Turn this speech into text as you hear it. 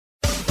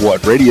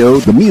What Radio,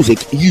 the music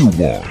you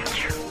want.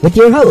 With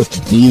your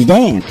host, Keys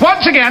Dan.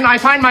 Once again, I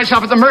find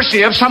myself at the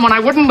mercy of someone I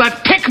wouldn't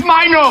let pick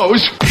my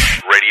nose.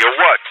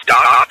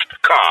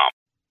 RadioWhat.com.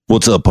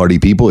 What's up, party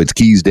people? It's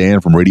Keys Dan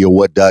from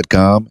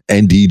RadioWhat.com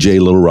and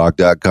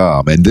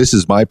DJLittleRock.com. And this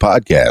is my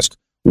podcast,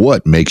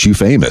 What Makes You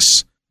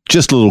Famous?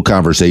 Just a little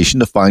conversation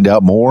to find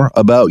out more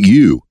about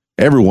you.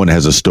 Everyone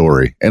has a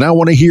story, and I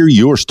want to hear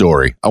your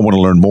story. I want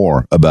to learn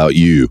more about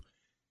you.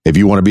 If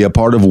you want to be a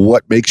part of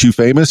What Makes You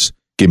Famous,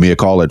 give me a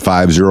call at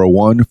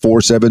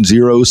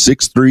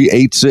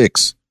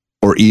 501-470-6386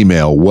 or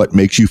email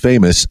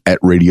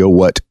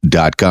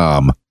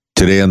whatmakesyouFamous@radiowhat.com.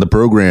 Today on the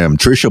program,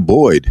 Tricia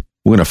Boyd.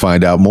 We're going to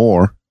find out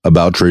more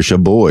about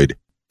Tricia Boyd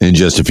in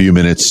just a few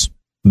minutes.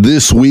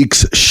 This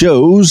week's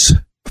shows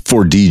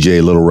for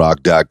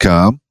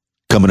DJLittleRock.com.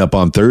 Coming up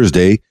on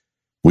Thursday,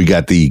 we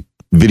got the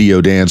Video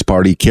Dance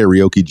Party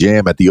Karaoke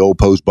Jam at the Old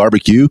Post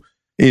Barbecue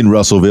in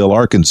Russellville,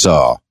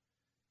 Arkansas.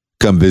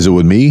 Come visit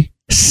with me,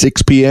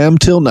 6 p.m.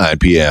 till 9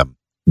 p.m.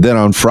 Then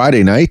on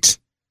Friday night,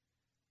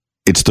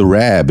 it's the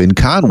Rab in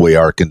Conway,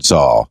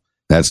 Arkansas.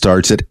 That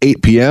starts at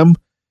 8 p.m.,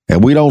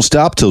 and we don't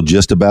stop till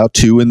just about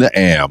 2 in the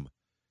a.m.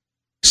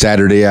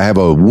 Saturday, I have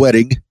a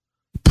wedding,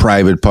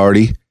 private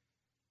party.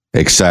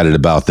 Excited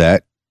about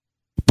that.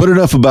 But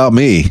enough about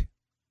me.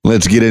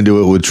 Let's get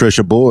into it with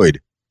Tricia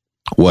Boyd.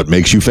 What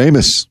makes you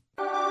famous?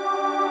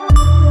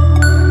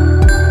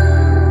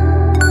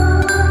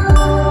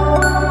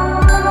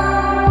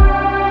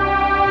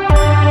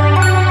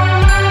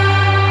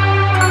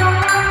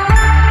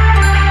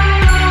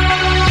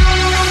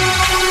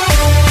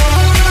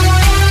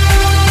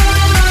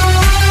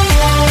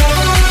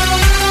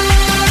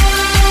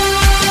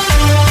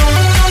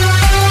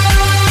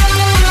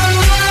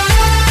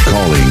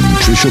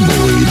 Tricia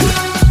Boyd.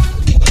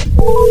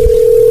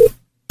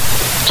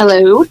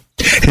 Hello.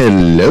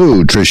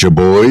 Hello, Tricia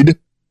Boyd.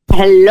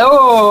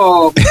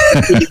 Hello,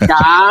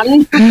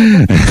 Don.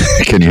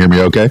 Can you hear me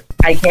okay?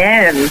 I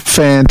can.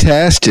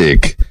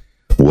 Fantastic.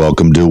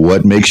 Welcome to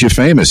What Makes You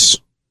Famous.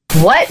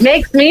 What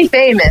makes me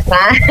famous,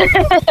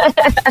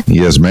 huh?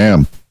 Yes,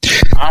 ma'am.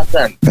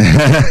 Awesome.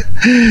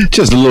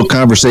 Just a little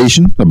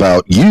conversation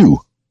about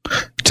you.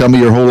 Tell me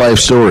your whole life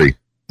story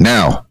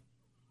now.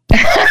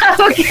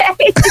 Okay.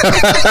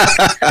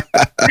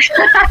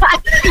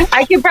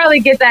 I could probably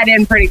get that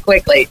in pretty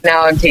quickly.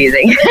 No, I'm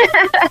teasing.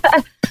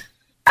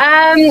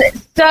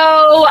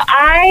 So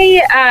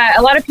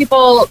a lot of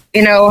people,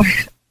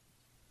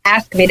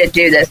 ask me to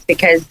do this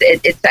because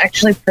it's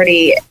actually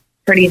pretty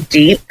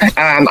deep.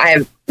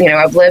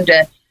 I've lived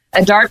a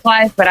dark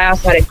life, but I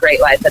also had a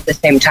great life at the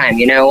same time,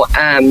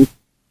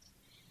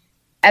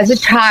 As a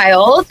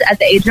child, at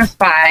the age of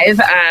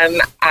 5,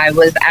 I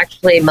was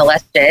actually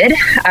molested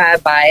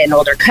by an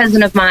older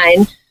cousin of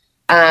mine.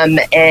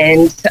 That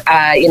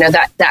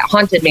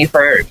haunted me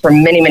for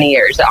many, many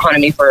years. That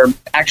haunted me for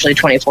actually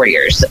 24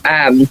 years.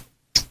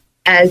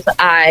 As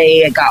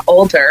I got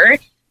older,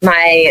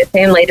 my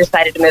family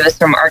decided to move us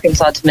from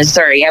Arkansas to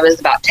Missouri. I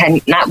was about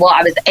 10, I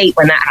was 8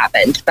 when that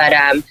happened. But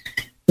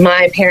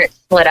my parents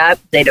split up,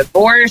 they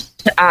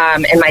divorced,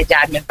 and my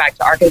dad moved back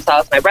to Arkansas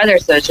with my brother,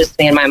 so it's just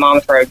me and my mom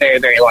for a very,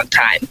 very long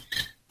time.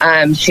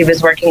 She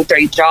was working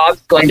 3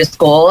 jobs, going to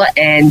school,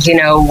 and,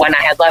 when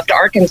I had left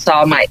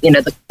Arkansas,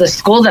 the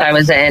school that I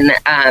was in,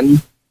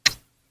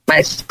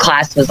 my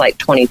class was like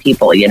 20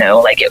 people,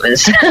 like it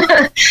was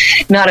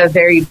not a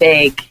very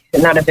big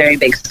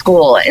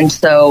school. And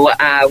so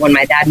when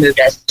my dad moved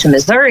us to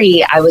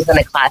Missouri, I was in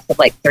a class of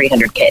like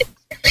 300 kids.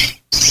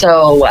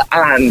 So,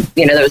 that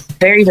was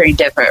very, very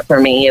different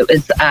for me. It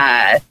was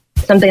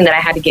something that I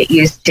had to get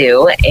used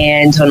to.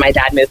 And when my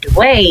dad moved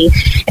away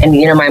and,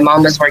 my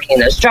mom was working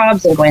those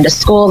jobs and going to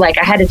school, like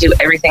I had to do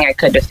everything I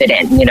could to fit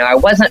in. I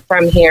wasn't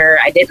from here.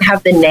 I didn't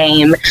have the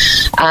name.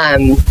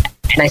 And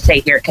I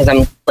say here because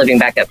I'm living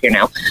back up here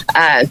now.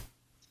 I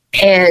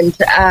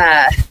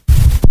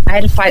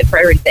had to fight for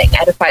everything. I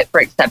had to fight for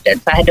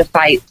acceptance. I had to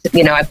fight,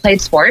 I played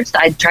sports.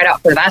 I tried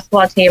out for the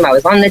basketball team. I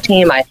was on the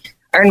team. I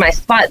earned my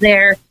spot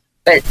there.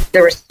 But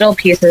there were still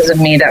pieces of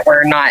me that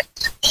were not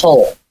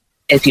whole,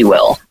 if you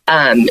will.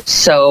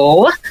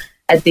 So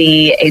at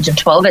the age of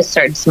 12, I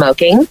started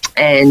smoking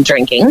and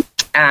drinking.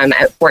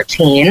 At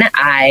 14,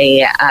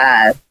 take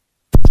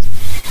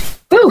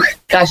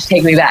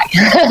me back.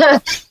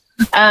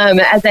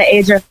 At the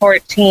age of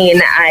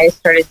 14, I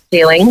started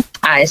stealing.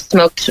 I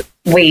smoked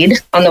weed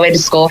on the way to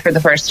school for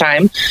the first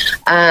time.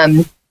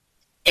 And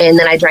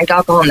then I drank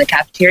alcohol in the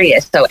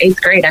cafeteria. So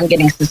 8th grade, I'm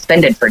getting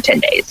suspended for 10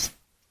 days.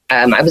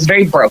 I was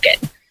very broken,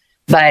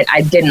 but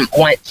I didn't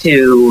want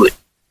to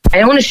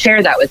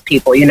share that with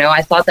people.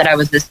 I thought that I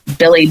was this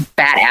Billy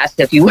badass,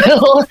 if you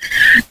will.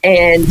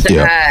 And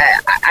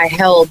I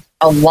held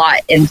a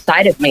lot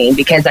inside of me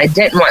because I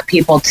didn't want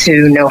people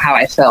to know how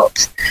I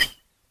felt.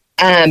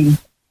 At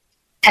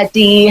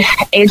the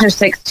age of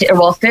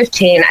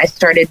 15, I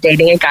started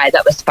dating a guy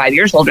that was 5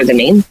 years older than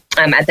me.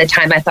 At the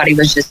time, I thought he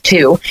was just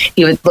 2.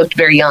 He looked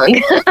very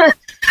young.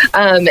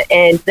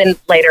 And then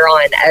later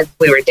on, as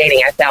we were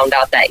dating, I found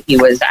out that he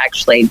was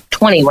actually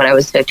 20 when I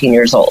was 15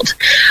 years old.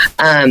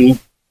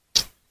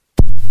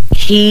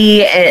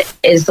 he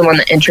is the one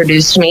that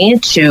introduced me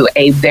to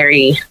a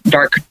very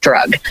dark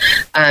drug.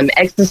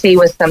 Ecstasy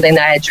was something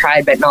that I had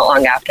tried, but not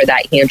long after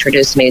that, he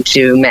introduced me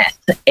to meth.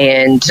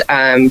 And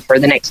for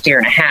the next year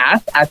and a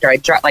half, after I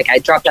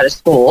dropped out of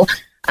school,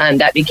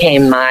 that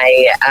became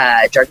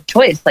my drug of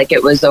choice. Like,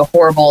 it was a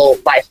horrible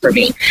life for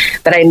me,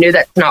 but I knew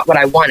that's not what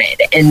I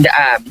wanted. And,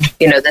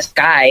 this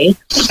guy,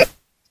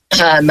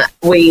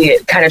 we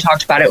kind of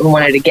talked about it. We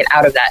wanted to get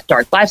out of that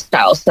dark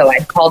lifestyle. So I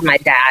called my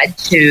dad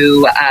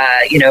to,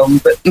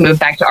 move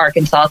back to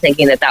Arkansas,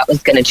 thinking that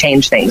was going to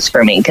change things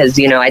for me. Cause,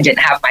 I didn't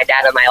have my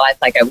dad in my life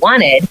like I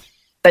wanted,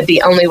 but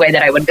the only way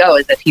that I would go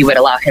is if he would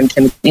allow him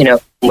to,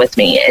 with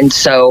me. And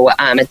so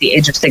at the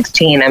age of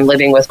 16, I'm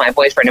living with my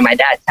boyfriend in my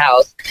dad's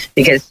house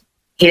because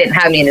he didn't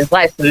have me in his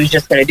life. So he was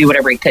just going to do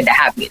whatever he could to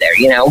have me there,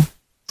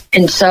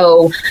 And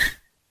so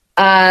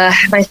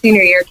my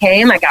senior year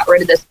came, I got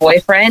rid of this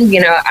boyfriend.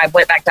 I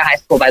went back to high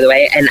school, by the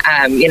way, and,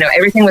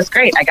 everything was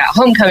great. I got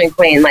homecoming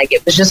queen. Like,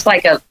 it was just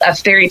like a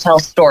fairy tale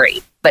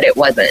story, but it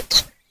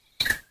wasn't.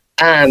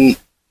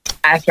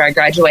 After I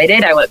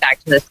graduated, I went back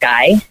to this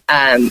guy.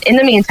 In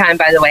the meantime,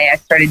 by the way, I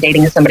started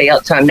dating somebody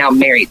else who I'm now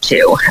married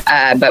to,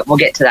 but we'll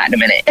get to that in a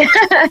minute.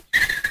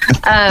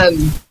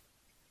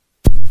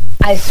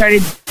 I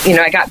started,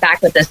 I got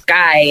back with this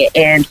guy,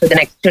 and for the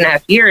next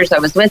 2.5 years, I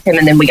was with him,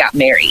 and then we got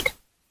married.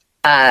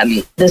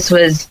 This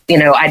was,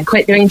 I'd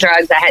quit doing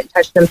drugs. I hadn't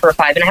touched them for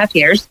 5.5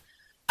 years.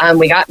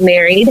 We got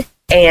married,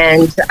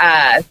 and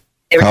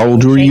how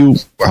old were you?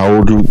 How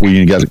old were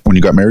you when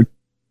you got married?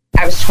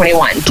 I was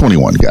 21.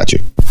 21, gotcha.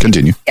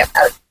 Continue.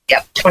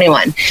 Yep,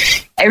 21.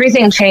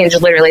 Everything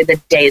changed literally the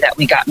day that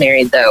we got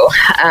married, though.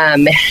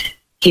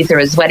 He threw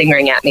his wedding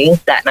ring at me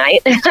that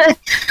night.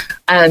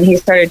 He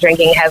started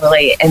drinking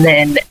heavily, and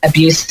then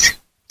abuse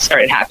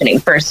started happening.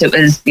 First, it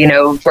was,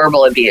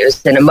 verbal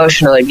abuse and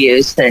emotional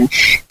abuse and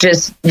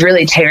just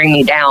really tearing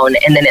me down.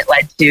 And then it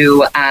led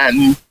to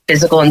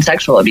physical and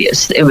sexual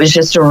abuse. It was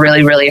just a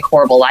really, really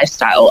horrible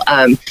lifestyle.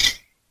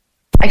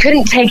 I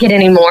couldn't take it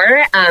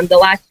anymore. The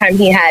last time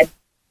he had,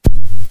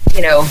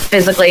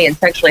 physically and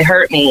sexually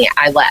hurt me,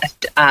 I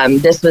left.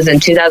 This was in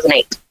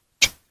 2008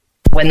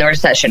 when the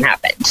recession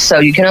happened. So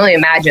you can only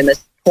imagine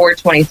this poor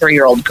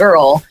 23-year-old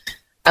girl,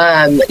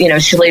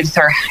 she leaves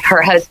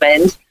her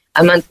husband.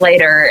 A month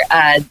later,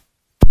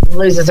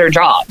 loses her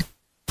job.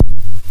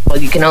 Well,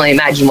 you can only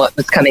imagine what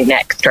was coming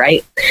next,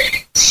 right?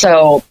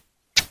 So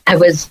I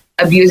was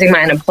abusing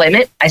my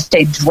unemployment. I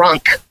stayed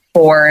drunk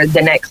for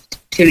the next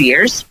 2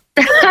 years.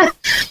 But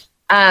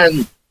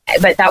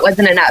that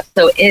wasn't enough.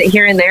 So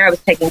here and there, I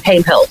was taking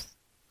pain pills.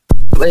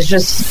 It was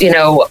just,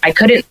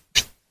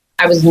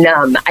 I was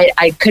numb.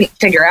 I couldn't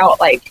figure out,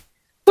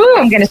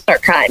 I'm going to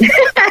start crying.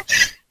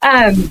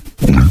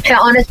 I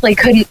honestly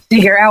couldn't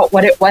figure out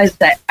what it was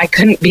that I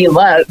couldn't be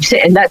loved.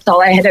 And that's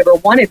all I had ever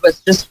wanted,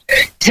 was just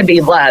to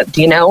be loved,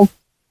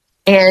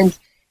 And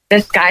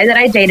this guy that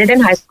I dated in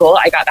high school,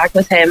 I got back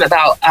with him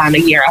about a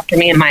year after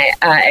me and my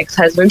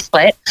ex-husband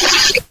split.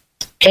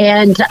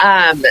 And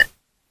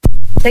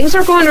things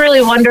were going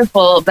really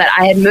wonderful, but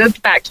I had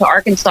moved back to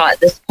Arkansas at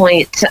this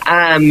point.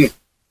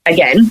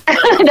 Again,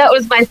 that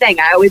was my thing.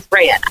 I always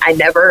ran. I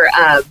never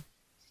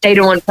stayed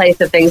in one place.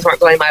 If things weren't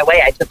going my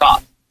way, I took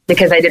off,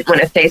 because I didn't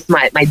want to face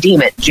my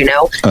demons,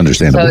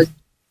 Understandable. So I was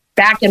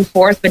back and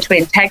forth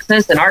between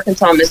Texas and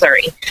Arkansas and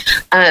Missouri.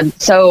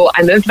 So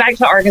I moved back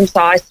to Arkansas.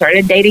 I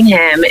started dating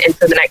him. And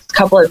for the next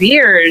couple of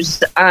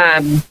years,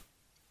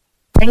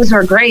 things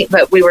were great,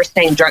 but we were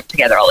staying drunk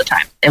together all the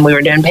time. And we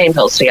were doing pain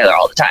pills together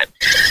all the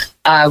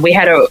time. We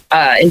had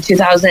in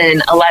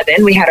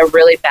 2011, we had a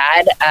really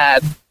bad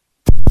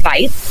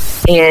fight.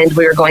 And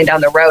we were going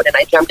down the road, and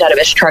I jumped out of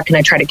his truck and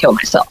I tried to kill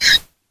myself.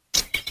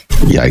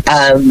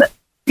 Yikes.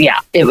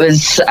 Yeah, it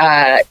was,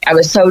 I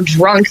was so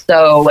drunk,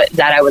 though,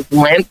 that I was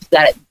limp,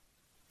 that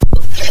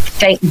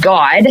thank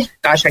God,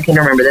 gosh, I can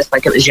remember this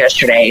like it was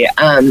yesterday,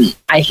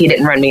 he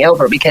didn't run me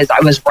over, because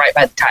I was right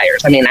by the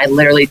tires. I mean, I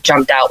literally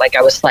jumped out like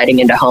I was sliding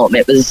into home.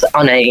 It was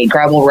on a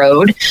gravel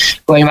road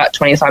going about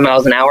 25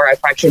 miles an hour. I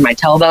fractured my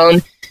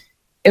tailbone.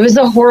 It was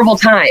a horrible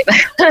time.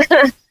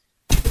 I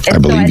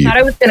thought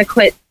I was going to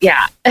quit.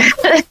 Yeah.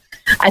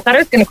 I thought I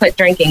was going to quit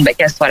drinking, but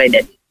guess what? I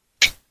didn't.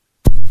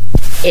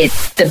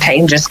 The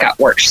pain just got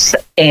worse.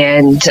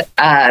 And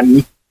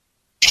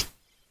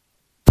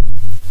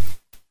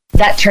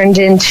that turned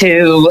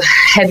into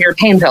heavier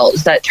pain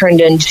pills. That turned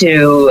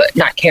into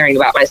not caring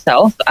about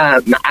myself.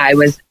 I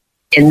was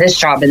in this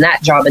job and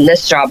that job and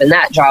this job and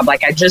that job.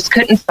 Like, I just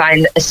couldn't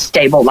find a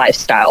stable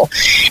lifestyle.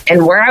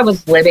 And where I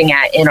was living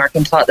in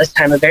Arkansas at this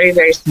time, a very,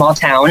 very small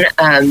town,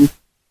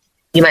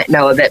 you might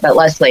know of it, but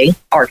Leslie,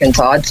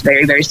 Arkansas, it's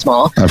very, very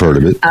small. I've heard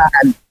of it.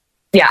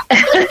 Yeah.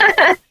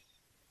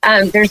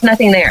 There's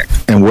nothing there.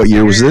 And what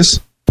year was this?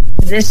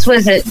 This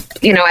was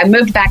I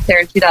moved back there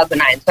in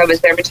 2009. So I was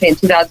there between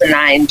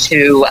 2009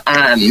 to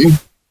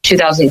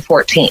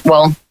 2014.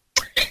 Well,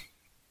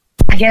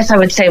 I guess I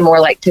would say more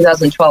like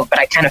 2012, but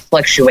I kind of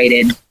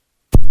fluctuated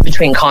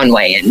between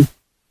Conway and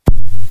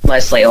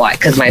Leslie a lot,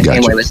 because my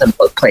family was in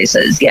both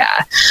places.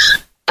 Yeah.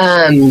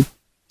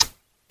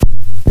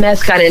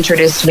 meth got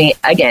introduced to me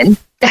again.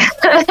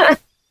 I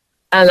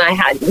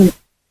hadn't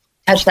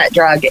touched that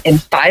drug in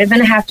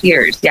 5.5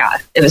 years. Yeah,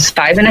 it was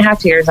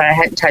 5.5 years that I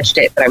hadn't touched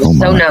it, but I was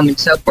so numb and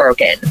so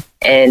broken,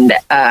 and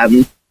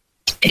I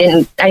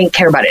didn't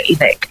care about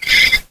anything.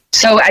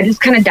 So I just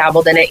kind of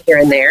dabbled in it here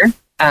and there.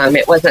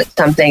 It wasn't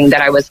something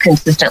that I was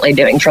consistently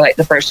doing for like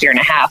the first 1.5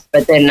 years.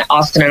 But then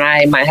Austin and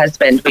I, my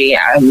husband, we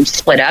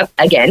split up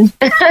again.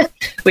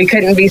 We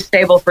couldn't be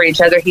stable for each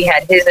other. He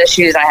had his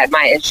issues, I had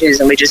my issues,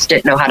 and we just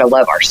didn't know how to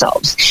love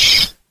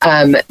ourselves.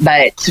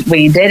 But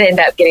we did end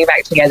up getting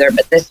back together.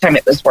 But this time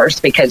it was worse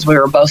because we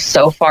were both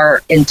so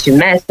far into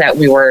meth that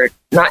we were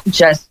not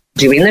just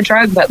doing the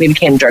drug, but we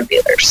became drug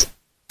dealers.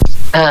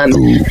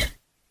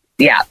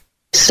 Yeah.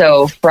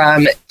 So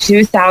from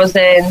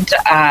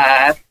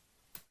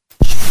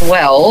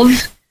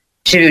 2012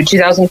 to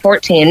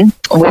 2014,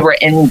 we were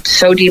in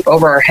so deep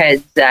over our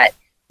heads that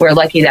we're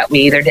lucky that we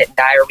either didn't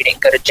die or we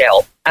didn't go to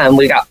jail.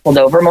 We got pulled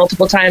over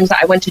multiple times.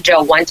 I went to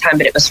jail one time,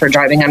 but it was for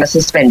driving on a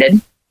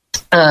suspended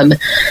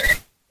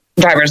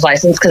driver's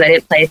license because I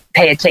didn't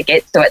pay a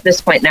ticket. So at this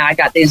point now, I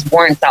got these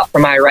warrants out for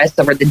my arrest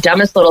over the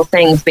dumbest little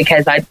things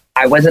because I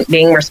wasn't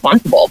being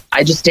responsible.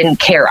 I just didn't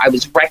care. I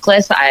was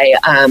reckless. I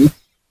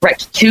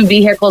wrecked 2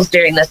 vehicles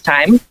during this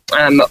time.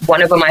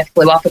 One of them I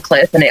flew off a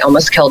cliff and it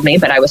almost killed me,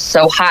 but I was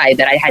so high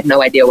that I had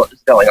no idea what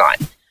was going on.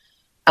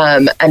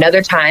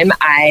 Another time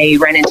I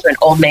ran into an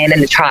old man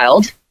and a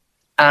child.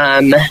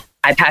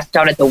 I passed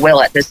out at the wheel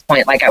at this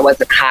point, like I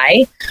wasn't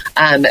high,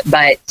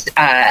 but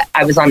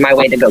I was on my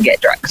way to go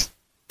get drugs.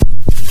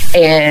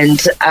 And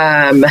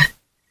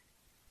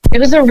it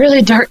was a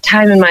really dark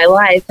time in my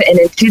life. And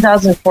in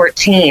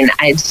 2014,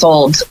 I had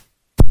sold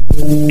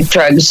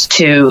drugs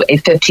to a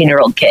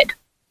 15-year-old kid.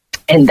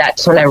 And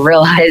that's when I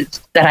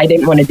realized that I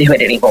didn't want to do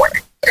it anymore.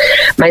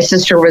 My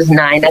sister was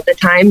 9 at the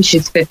time.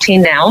 She's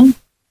 15 now.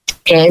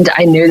 And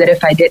I knew that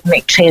if I didn't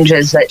make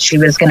changes, that she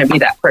was going to be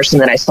that person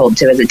that I sold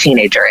to as a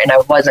teenager. And I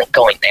wasn't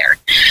going there.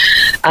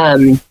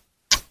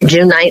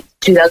 June 9th,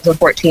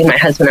 2014, my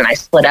husband and I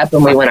split up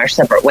and we went our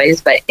separate ways.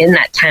 But in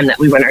that time that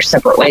we went our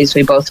separate ways,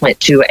 we both went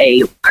to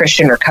a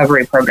Christian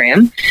recovery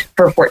program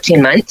for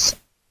 14 months.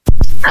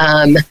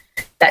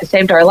 That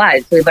saved our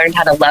lives. We learned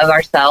how to love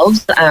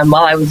ourselves. While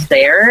I was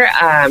there,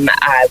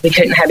 we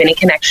couldn't have any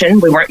connection.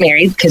 We weren't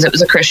married because it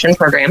was a Christian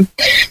program.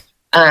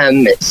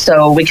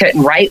 So we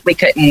couldn't write. We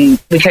couldn't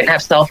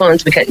have cell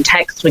phones. We couldn't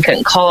text. We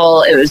couldn't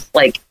call. It was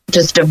like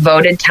just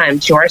devoted time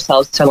to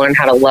ourselves to learn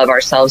how to love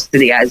ourselves through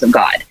the eyes of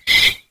God.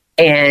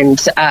 And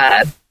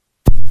I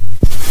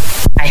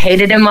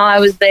hated him while I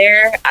was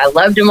there. I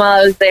loved him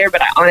while I was there,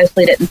 but I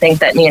honestly didn't think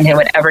that me and him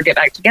would ever get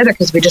back together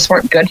because we just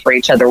weren't good for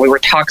each other. We were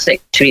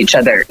toxic to each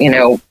other,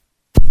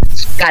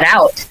 got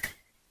out.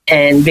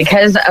 And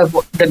because of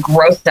the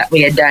growth that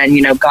we had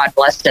done, God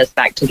blessed us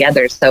back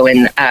together. So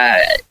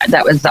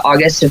that was the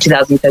August of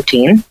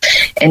 2015.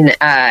 And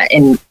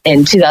in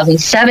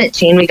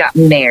 2017, we got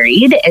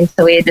married. And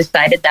so we had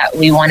decided that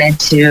we wanted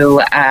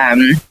to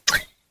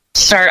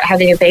start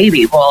having a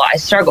baby. Well, I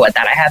struggle with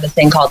that. I have a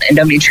thing called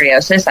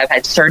endometriosis. I've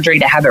had surgery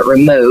to have it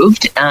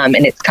removed, and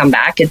it's come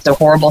back. It's a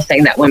horrible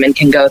thing that women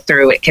can go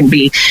through. It can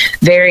be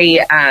very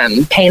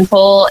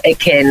painful. It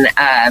can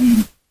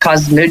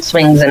cause mood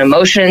swings and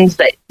emotions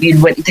that you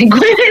wouldn't think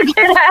women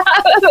can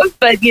have.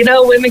 But,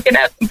 women can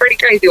have some pretty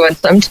crazy ones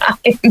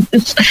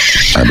sometimes.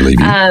 I believe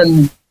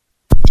you.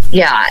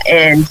 Yeah.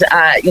 And,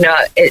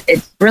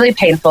 it's really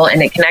painful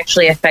and it can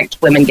actually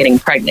affect women getting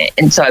pregnant.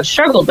 And so I've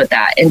struggled with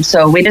that. And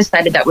so we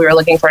decided that we were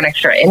looking for an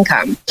extra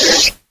income.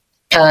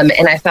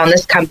 And I found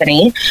this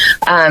company.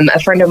 A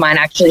friend of mine,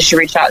 actually, she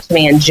reached out to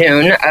me in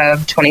June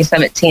of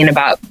 2017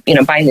 about,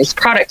 buying these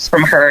products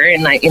from her.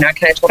 And I kind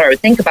of told her I would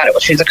think about it.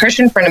 Well, she's a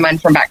Christian friend of mine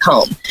from back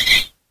home.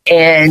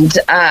 And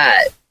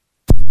I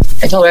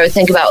told her I would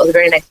think about it. The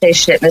very next day,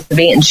 she didn't miss the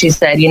beat. And she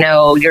said,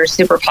 you're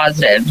super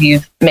positive.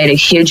 You've made a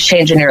huge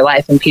change in your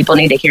life and people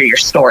need to hear your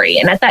story.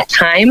 And at that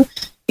time,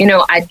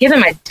 I'd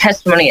given my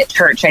testimony at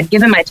church. I'd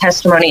given my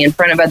testimony in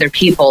front of other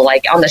people,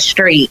 like on the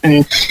street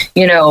and,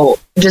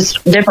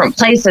 just different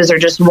places or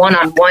just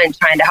one-on-one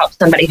trying to help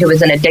somebody who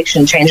was in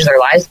addiction change their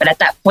lives. But at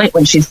that point,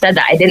 when she said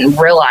that, I didn't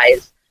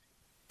realize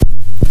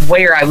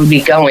where I would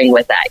be going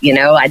with that.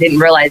 I didn't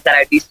realize that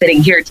I'd be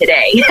sitting here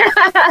today.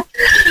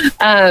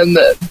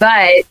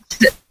 But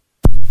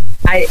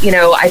I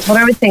told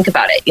her I would think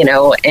about it,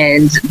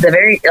 and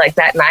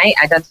that night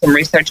I did some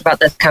research about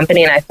this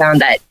company and I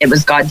found that it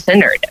was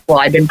God-centered. Well,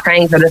 I'd been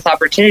praying for this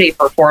opportunity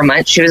for 4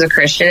 months. She was a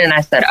Christian and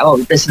I said,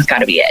 oh, this has got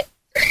to be it.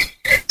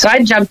 So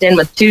I jumped in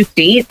with 2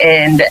 feet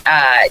and,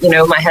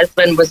 my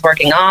husband was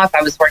working off.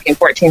 I was working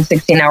 14,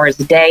 16 hours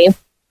a day.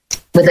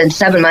 Within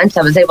 7 months,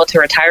 I was able to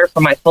retire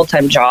from my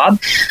full-time job.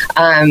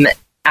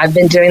 I've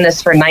been doing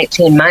this for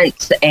 19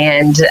 months,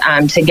 and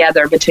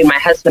together between my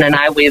husband and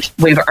I,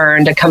 we've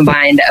earned a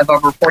combined of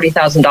over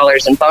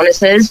 $40,000 in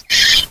bonuses.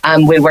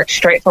 We work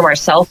straight from our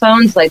cell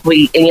phones, like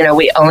we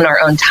own our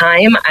own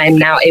time. I'm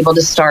now able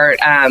to start,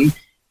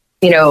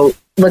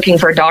 looking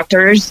for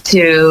doctors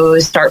to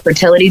start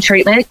fertility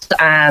treatments.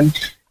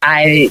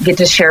 I get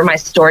to share my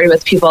story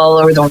with people all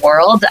over the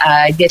world.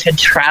 I get to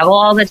travel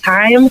all the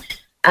time.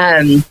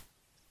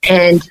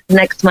 And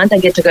next month I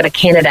get to go to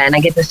Canada and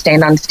I get to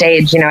stand on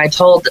stage. I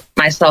told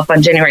myself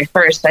on January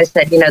 1st, I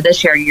said,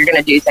 this year you're going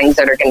to do things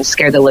that are going to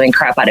scare the living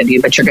crap out of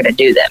you, but you're going to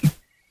do them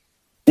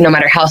no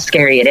matter how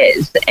scary it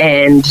is.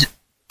 And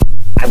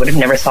I would have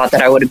never thought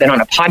that I would have been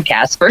on a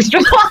podcast, first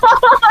of all.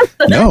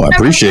 So no, I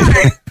appreciate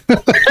it.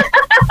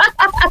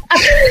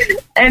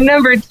 And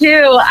number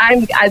two,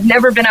 I've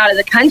never been out of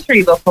the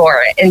country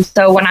before. And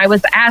so when I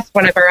was asked,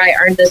 whenever I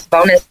earned this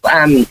bonus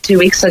 2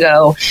 weeks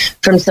ago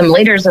from some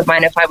leaders of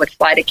mine, if I would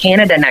fly to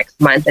Canada next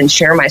month and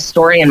share my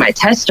story and my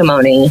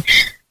testimony,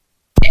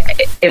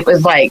 it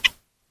was like,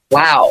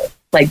 wow,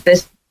 like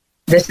this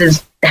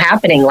is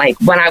happening. Like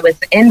when I was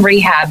in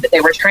rehab,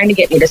 they were trying to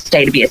get me to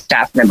stay to be a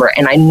staff member.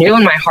 And I knew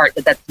in my heart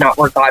that that's not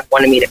where God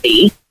wanted me to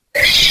be.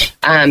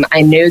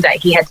 I knew that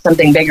he had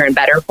something bigger and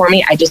better for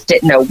me. I just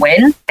didn't know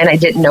when, and I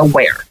didn't know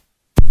where.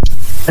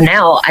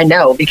 Now I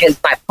know, because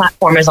my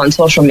platform is on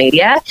social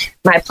media.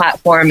 My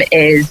platform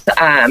is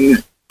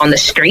on the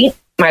street.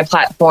 My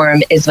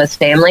platform is with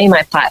family.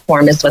 My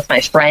platform is with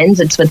my friends.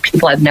 It's with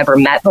people I've never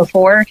met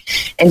before.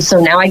 And so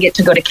now I get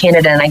to go to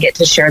Canada and I get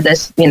to share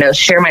this,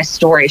 share my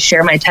story,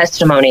 share my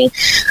testimony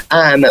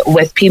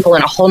with people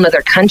in a whole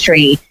nother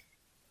country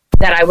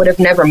that I would have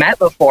never met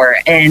before.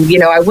 And,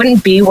 I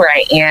wouldn't be where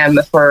I am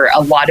for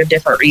a lot of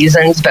different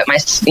reasons, but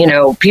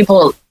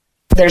people,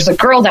 there's a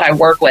girl that I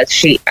work with.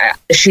 She's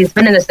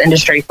been in this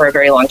industry for a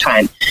very long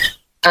time.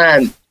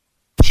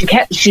 She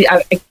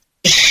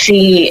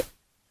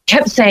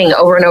kept saying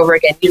over and over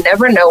again, you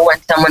never know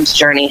when someone's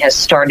journey has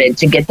started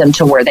to get them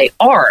to where they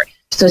are.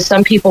 So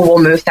some people will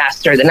move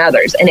faster than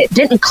others. And it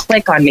didn't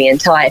click on me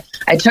until I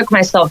took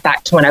myself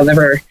back to when I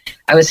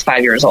was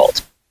 5 years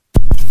old.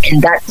 And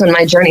that's when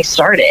my journey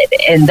started.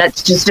 And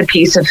that's just a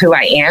piece of who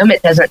I am.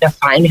 It doesn't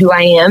define who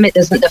I am. It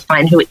doesn't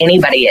define who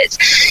anybody is.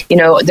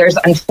 There's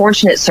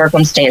unfortunate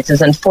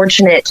circumstances,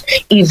 unfortunate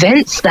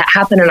events that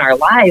happen in our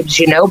lives,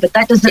 but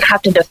that doesn't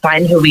have to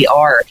define who we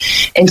are.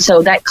 And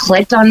so that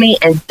clicked on me.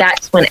 And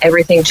that's when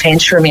everything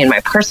changed for me in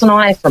my personal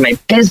life, for my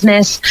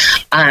business.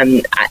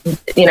 I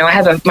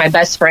have my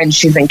best friend.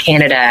 She's in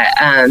Canada.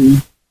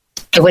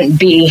 I wouldn't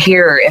be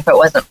here if it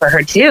wasn't for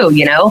her too.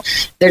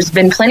 There's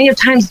been plenty of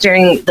times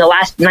during the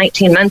last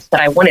 19 months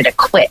that I wanted to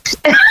quit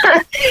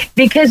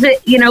because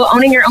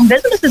owning your own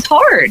business is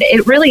hard.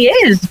 It really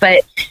is,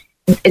 but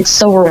it's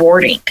so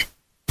rewarding.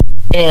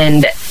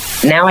 And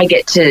now I'm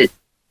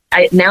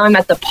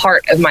at the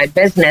part of my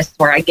business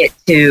where I get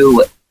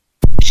to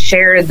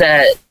share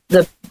the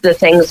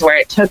things where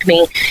it took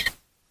me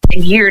a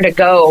year to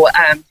go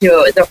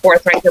to the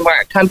fourth rank in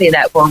our company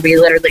where we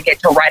literally get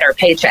to write our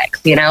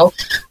paychecks.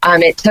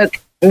 It took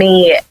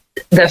me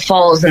the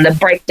falls and the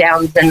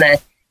breakdowns and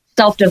the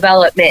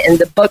self-development and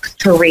the books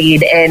to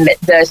read and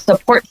the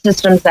support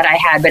systems that I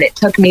had, but it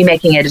took me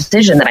making a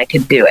decision that I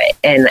could do it.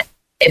 And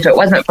if it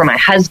wasn't for my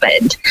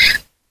husband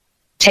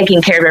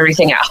taking care of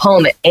everything at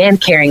home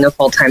and carrying a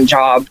full-time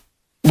job,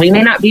 we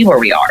may not be where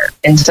we are.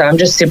 And so I'm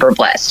just super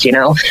blessed,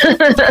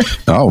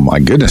 Oh, my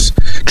goodness.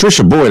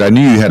 Tricia Boyd, I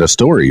knew you had a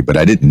story, but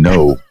I didn't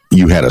know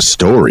you had a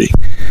story.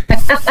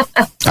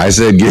 I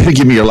said,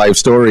 give me your life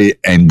story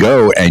and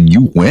go, and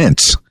you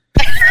went.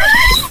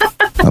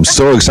 I'm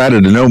so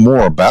excited to know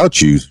more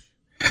about you.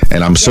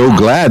 And I'm so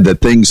glad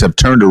that things have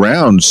turned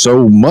around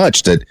so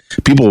much that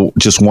people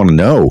just want to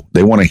know.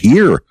 They want to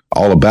hear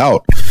all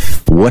about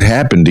what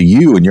happened to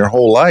you in your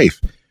whole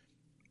life.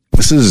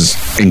 This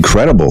is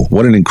incredible.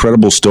 What an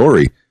incredible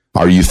story.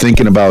 Are you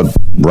thinking about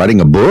writing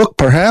a book,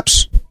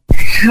 perhaps?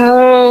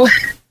 Oh,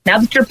 now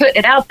that you're putting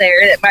it out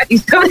there, it might be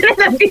something in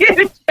the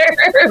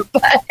future.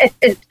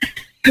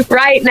 But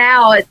right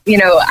now,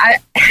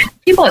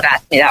 people have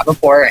asked me that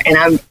before, and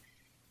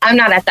I'm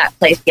not at that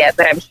place yet.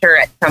 But I'm sure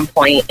at some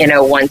point,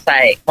 once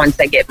I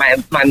get my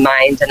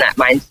mind and that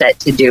mindset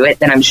to do it,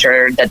 then I'm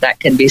sure that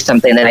could be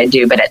something that I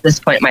do. But at this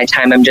point in my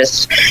time,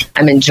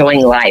 I'm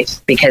enjoying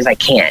life because I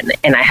can,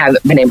 and I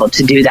haven't been able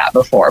to do that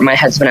before. My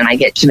husband and I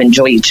get to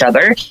enjoy each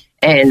other,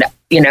 and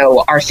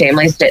our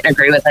families didn't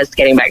agree with us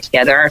getting back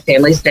together. Our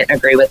families didn't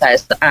agree with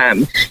us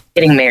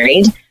getting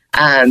married.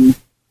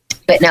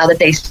 But now that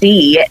they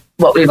see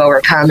what we've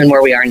overcome and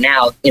where we are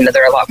now,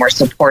 they're a lot more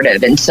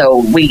supportive. And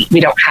so we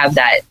don't have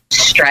that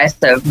stress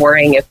of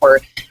worrying if we're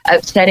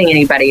upsetting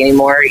anybody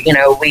anymore.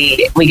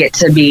 We get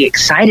to be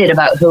excited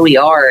about who we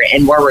are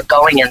and where we're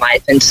going in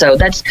life. And so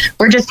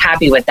we're just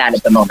happy with that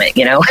at the moment,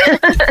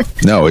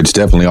 No, it's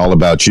definitely all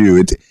about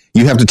you.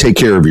 You have to take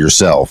care of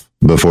yourself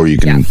before you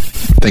can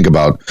think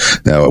about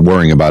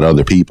worrying about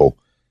other people.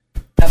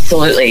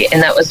 Absolutely.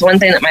 And that was one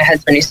thing that my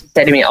husband used to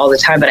say to me all the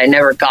time, but I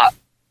never got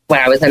when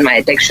I was in my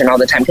addiction all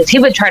the time, because he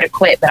would try to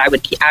quit, but I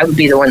would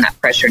be the one that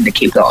pressured to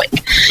keep going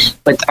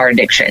with our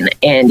addiction.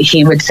 And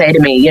he would say to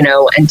me,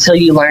 until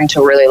you learn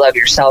to really love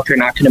yourself, you're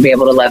not going to be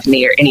able to love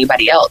me or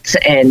anybody else.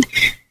 And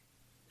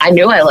I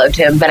knew I loved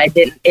him, but I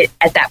didn't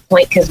at that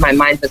point, because my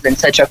mind was in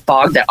such a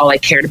fog that all I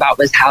cared about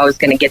was how I was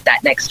going to get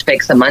that next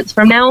fix a month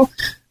from now.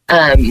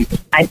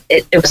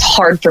 it was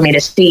hard for me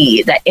to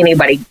see that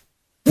anybody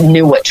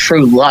knew what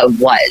true love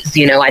was.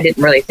 I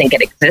didn't really think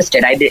it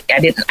existed. I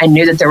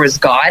knew that there was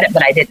God,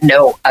 but I didn't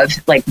know of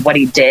like what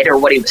he did or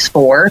what he was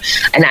for.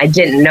 And I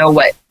didn't know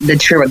what the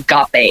true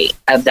agape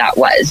of that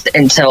was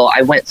until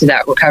I went through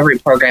that recovery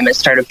program and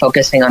started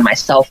focusing on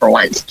myself for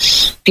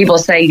once. People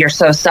say you're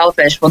so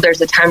selfish. Well,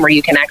 there's a time where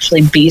you can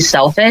actually be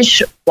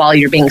selfish while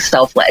you're being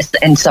selfless.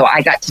 And so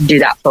I got to do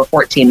that for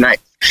 14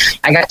 months.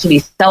 I got to be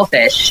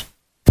selfish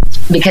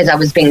because I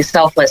was being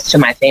selfless to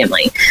my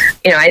family.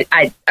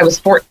 I was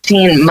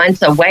 14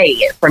 months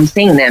away from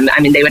seeing them.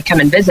 I mean, they would come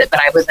and visit, but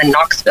I was in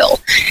Knoxville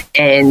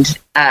and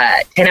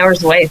 10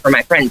 hours away from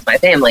my friends, my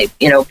family,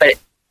 but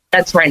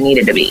that's where I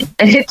needed to be.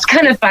 And it's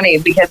kind of funny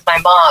because my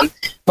mom,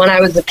 when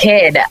I was a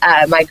kid,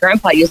 my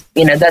grandpa used,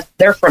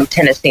 they're from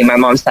Tennessee, my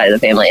mom's side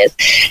of the family is.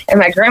 And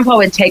my grandpa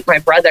would take my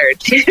brother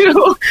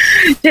to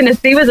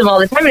Tennessee with him all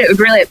the time. And it would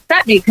really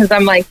upset me because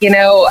I'm like,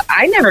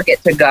 I never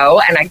get to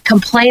go. And I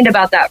complained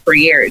about that for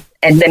years.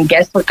 And then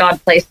guess what God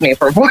placed me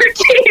for 14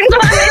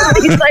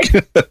 months? He's like,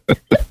 I'm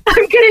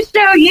going to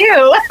show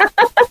you.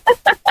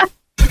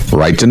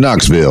 Right to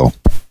Knoxville.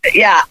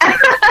 Yeah.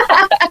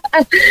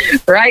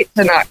 Right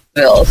to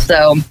Knoxville.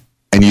 So.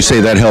 And you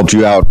say that helped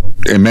you out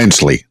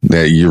immensely,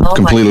 that you're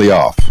completely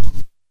off.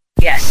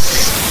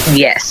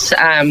 Yes.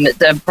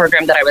 The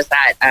program that I was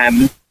at,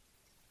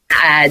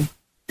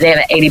 they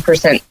have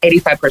an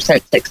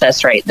 85%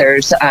 success rate.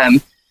 There's,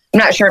 I'm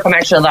not sure if I'm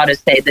actually allowed to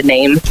say the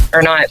name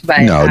or not,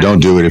 but no,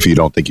 don't do it if you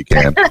don't think you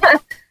can.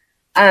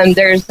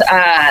 There's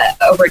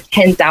over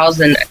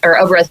 10,000 or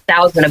over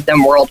 1,000 of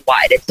them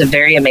worldwide. It's a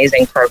very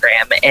amazing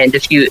program. And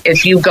if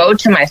you go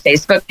to my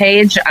Facebook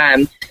page,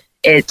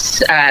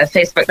 it's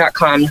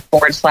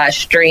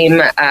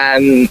facebook.com/stream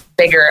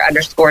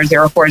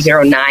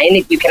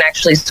bigger_0409. You can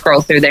actually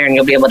scroll through there and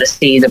you'll be able to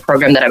see the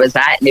program that I was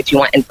at. And if you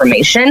want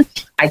information,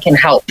 I can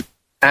help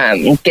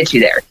get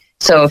you there.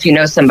 So if you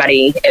know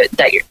somebody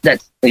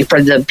that's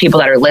for the people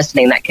that are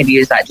listening that could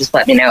use that, just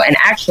let me know. And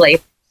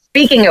actually,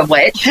 speaking of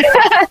which,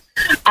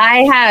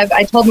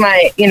 I told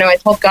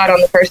God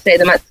on the first day of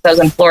the month, because I was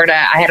in Florida,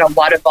 I had a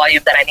lot of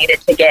volume that I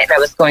needed to get, and I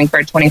was going for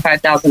a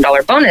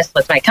 $25,000 bonus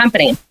with my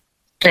company.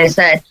 And I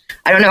said,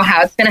 I don't know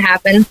how it's going to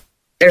happen.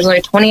 There's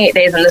only 28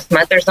 days in this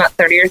month. There's not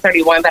 30 or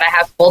 31, but I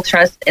have full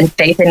trust and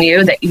faith in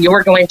you that you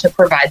are going to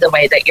provide the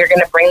way, that you're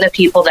going to bring the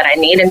people that I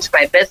need into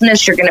my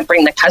business. You're going to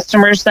bring the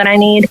customers that I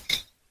need.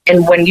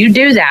 And when you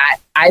do that,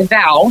 I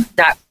vow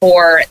that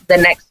for the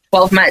next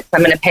 12 months,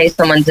 I'm going to pay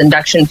someone's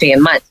induction fee a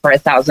month for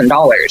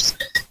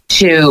 $1,000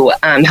 to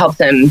help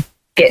them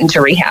get into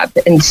rehab.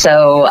 And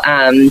so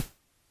I'm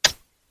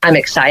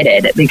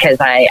excited because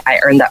I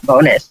earned that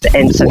bonus.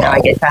 And so now I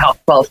get to help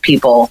 12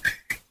 people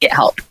get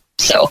help.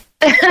 So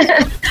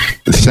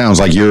it sounds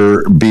like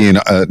you're being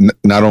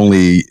not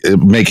only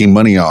making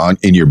money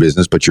in your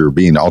business, but you're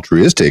being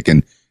altruistic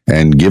and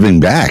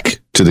giving back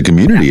to the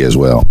community as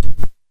well.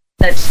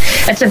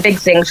 That's a big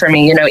thing for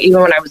me.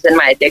 Even when I was in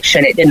my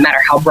addiction, it didn't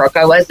matter how broke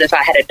I was. If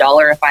I had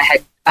 $1, if I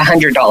had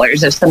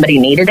 $100, if somebody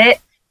needed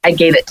it, I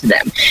gave it to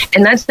them.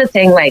 And that's the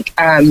thing, like,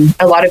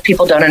 a lot of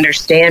people don't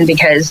understand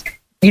because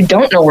you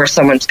don't know where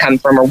someone's come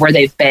from or where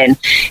they've been.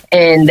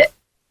 And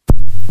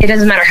it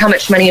doesn't matter how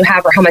much money you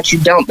have or how much you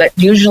don't, but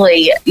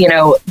usually,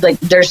 like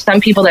there's some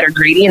people that are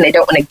greedy and they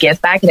don't want to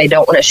give back and they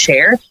don't want to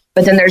share.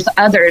 But then there's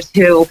others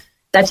who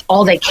that's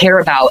all they care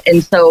about.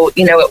 And so,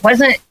 it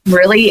wasn't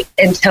really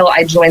until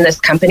I joined this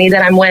company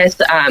that I'm with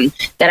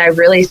that I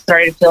really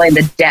started feeling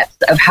the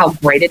depth of how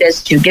great it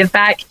is to give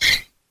back.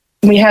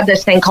 We have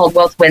this thing called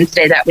Wealth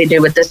Wednesday that we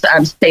do with this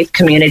safe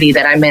community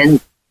that I'm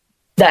in,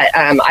 that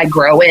I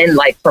grow in,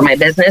 like for my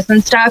business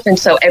and stuff. And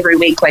so every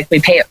week, like we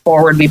pay it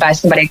forward. We buy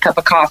somebody a cup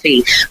of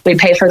coffee. We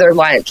pay for their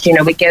lunch.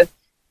 We give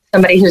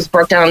somebody who's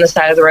broke down on the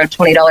side of the road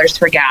 $20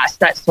 for gas,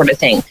 that sort of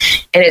thing.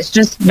 And it's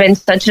just been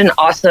such an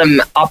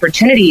awesome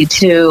opportunity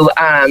to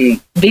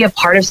be a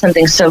part of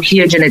something so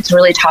huge. And it's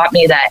really taught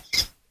me that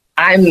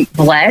I'm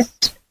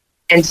blessed.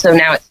 And so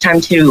now it's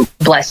time to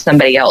bless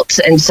somebody else.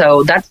 And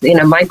so that's,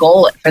 my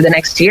goal for the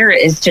next year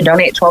is to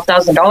donate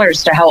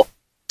 $12,000 to help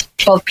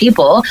 12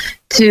 people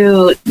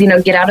to,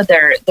 get out of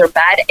their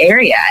bad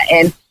area.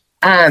 And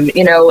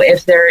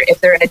if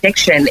they're an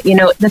addiction,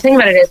 the thing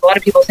about it is a lot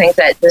of people think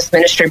that this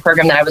ministry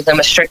program that I was in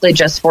was strictly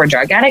just for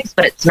drug addicts,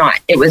 but it's not.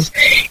 It was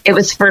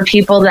for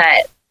people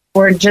that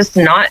were just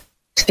not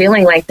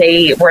feeling like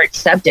they were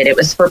accepted. It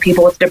was for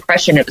people with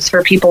depression. It was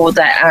for people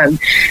that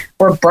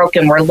were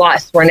broken, were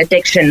lost, were in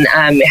addiction,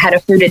 had a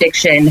food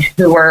addiction,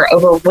 who were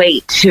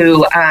overweight,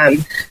 who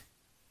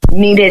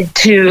needed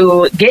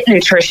to get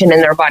nutrition in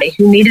their body,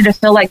 who needed to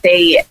feel like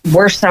they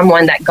were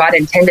someone that God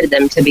intended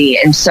them to be.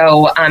 And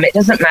so it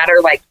doesn't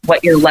matter like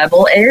what your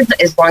level is,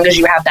 as long as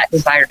you have that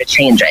desire to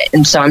change it.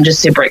 And so I'm just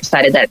super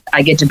excited that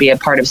I get to be a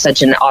part of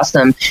such an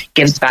awesome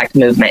gives back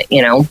movement,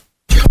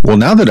 Well,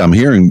 now that I'm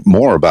hearing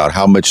more about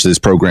how much this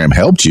program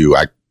helped you,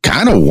 I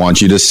kind of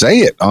want you to say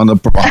it on the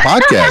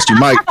podcast.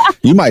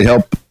 You might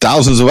help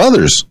thousands of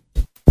others.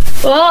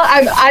 Well,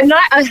 I'm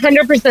not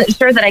 100%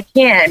 sure that I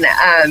can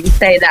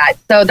say that.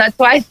 So that's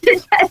why I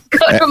suggest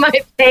go to my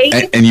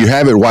page. And you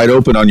have it wide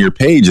open on your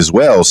page as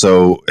well.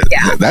 So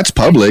that's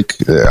public.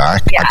 I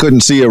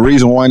couldn't see a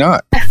reason why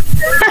not.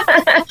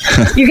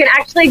 You can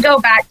actually go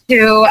back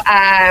to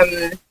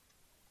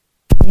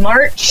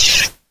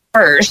March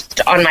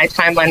 1st on my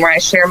timeline where I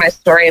share my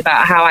story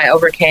about how I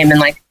overcame and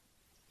like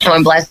how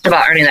I'm blessed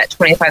about earning that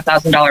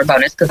 $25,000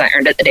 bonus because I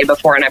earned it the day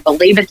before. And I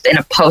believe it's in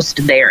a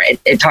post there.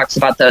 It talks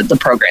about the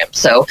program.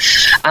 So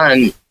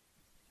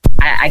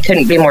I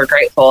couldn't be more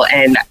grateful.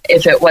 And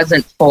if it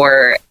wasn't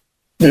for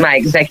my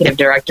executive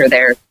director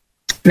there,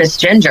 Miss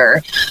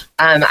Ginger,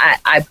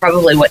 I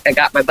probably wouldn't have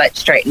got my butt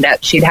straightened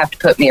up. She'd have to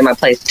put me in my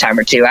place a time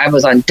or two. I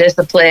was on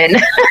discipline.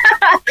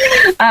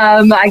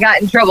 I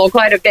got in trouble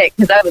quite a bit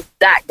because I was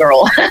that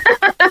girl.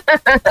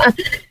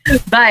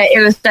 But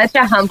it was such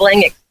a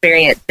humbling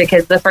experience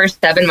because the first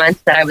 7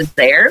 months that I was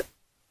there,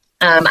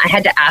 I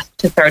had to ask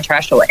to throw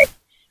trash away.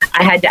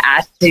 I had to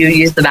ask to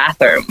use the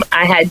bathroom.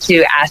 I had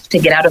to ask to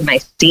get out of my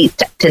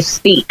seat to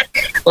speak.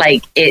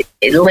 Like it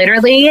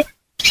literally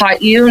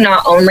taught you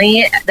not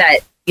only that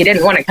you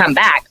didn't want to come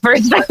back,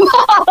 first of all.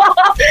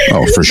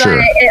 Oh, for sure.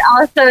 But it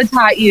also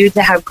taught you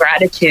to have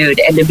gratitude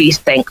and to be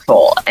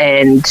thankful.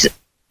 And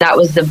that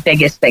was the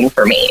biggest thing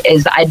for me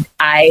is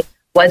I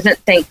wasn't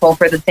thankful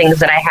for the things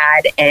that I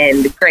had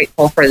and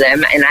grateful for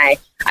them. And I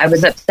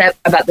was upset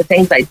about the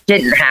things I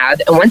didn't have.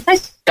 And once I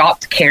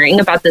stopped caring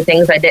about the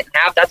things I didn't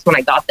have, that's when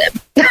I got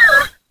them.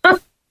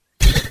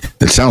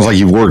 It sounds like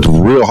you've worked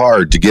real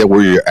hard to get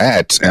where you're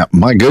at.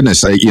 My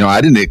goodness, I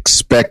didn't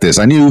expect this.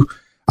 I knew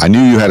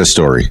you had a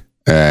story.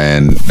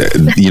 And, I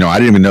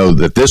didn't even know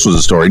that this was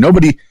a story.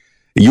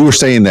 You were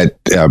saying that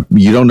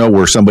you don't know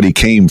where somebody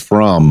came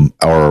from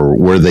or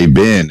where they've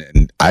been.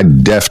 And I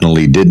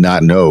definitely did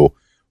not know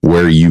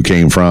where you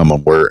came from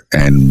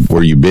and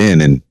where you've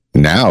been. And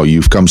now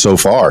you've come so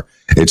far.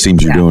 It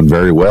seems you're doing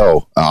very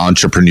well.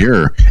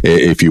 Entrepreneur,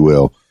 if you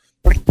will.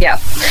 Yeah.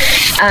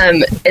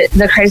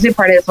 The crazy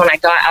part is when I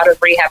got out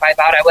of rehab, I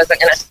vowed I wasn't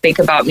going to speak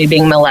about me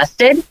being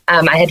molested.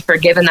 I had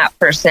forgiven that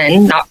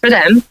person, not for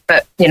them,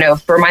 but,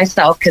 for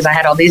myself, because I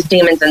had all these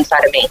demons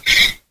inside of me.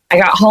 I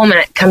got home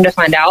and come to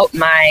find out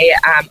my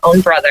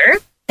own brother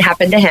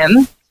happened to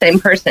him, same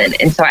person.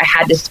 And so I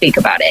had to speak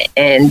about it.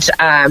 And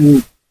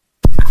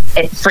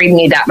it freed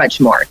me that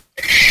much more.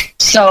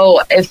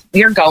 So if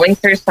you're going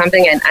through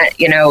something and,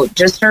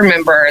 just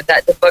remember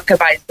that the book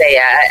of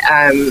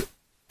Isaiah,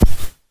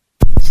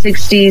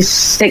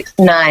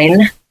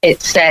 66:9,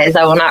 it says,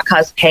 I will not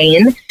cause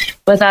pain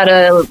without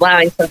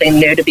allowing something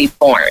new to be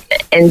born.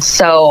 And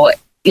so,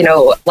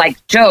 like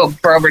Job,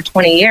 for over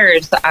 20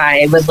 years,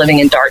 I was living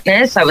in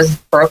darkness. I was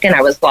broken.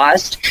 I was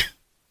lost.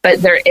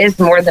 But there is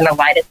more than a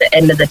light at the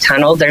end of the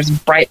tunnel. There's a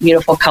bright,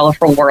 beautiful,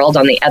 colorful world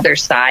on the other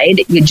side.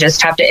 You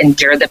just have to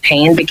endure the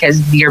pain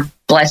because your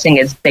blessing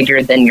is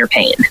bigger than your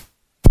pain.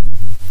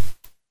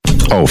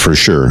 Oh, for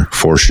sure.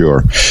 For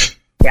sure.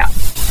 Yeah.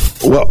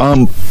 Well,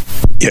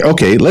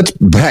 okay, let's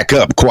back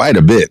up quite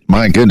a bit.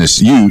 My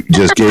goodness, you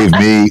just gave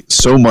me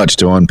so much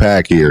to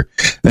unpack here.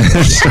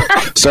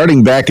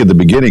 Starting back at the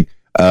beginning,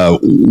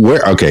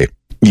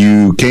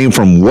 you came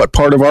from what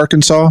part of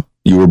Arkansas?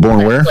 You were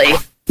born where?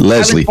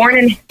 Leslie.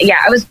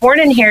 I was born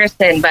in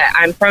Harrison, but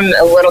I'm from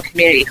a little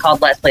community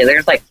called Leslie.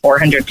 There's like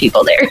 400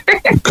 people there.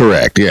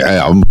 Correct.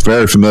 Yeah, I'm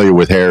very familiar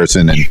with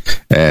Harrison,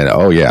 and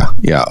oh yeah.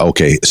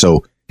 Okay,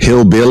 so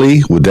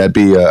hillbilly, would that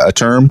be a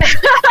term?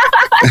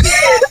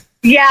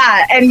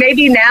 Yeah, and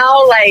maybe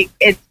now,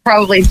 it's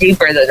probably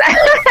deeper than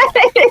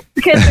that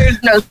because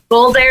there's no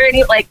school there.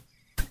 Me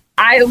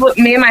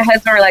and my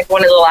husband were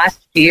one of the last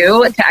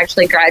few to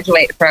actually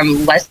graduate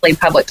from Leslie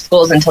Public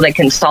Schools until they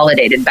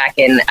consolidated back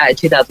in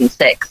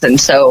 2006. And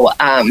so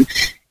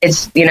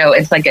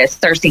it's like a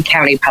Searcy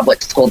County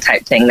public school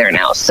type thing there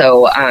now.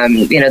 So,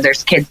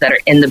 there's kids that are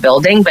in the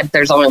building, but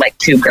there's only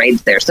 2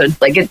 grades there. So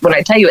when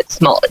I tell you it's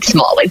small, it's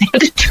small. They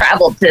have to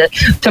travel to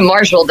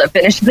Marshall to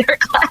finish their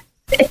class.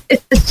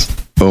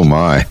 Oh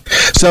my!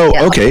 So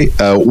yeah. Okay,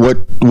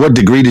 what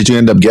degree did you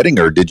end up getting,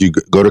 or did you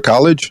go to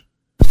college?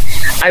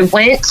 I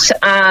went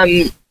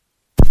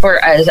for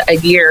a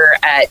year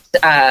at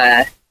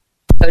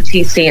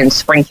OTC in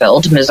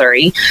Springfield,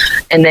 Missouri,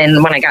 and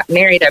then when I got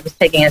married, I was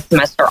taking a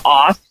semester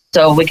off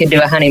so we could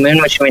do a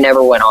honeymoon, which we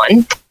never went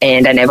on,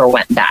 and I never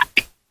went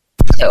back.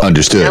 So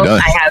understood. I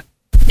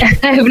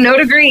have no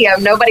degree.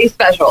 I'm nobody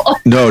special.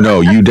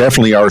 No, you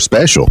definitely are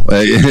special.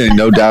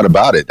 No doubt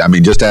about it. I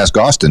mean, just ask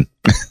Austin.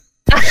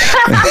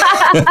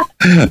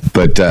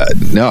 But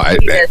no, I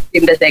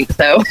seem to think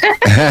so.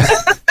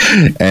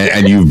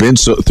 and you've been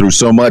through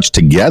so much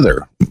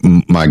together.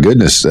 My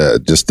goodness,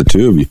 just the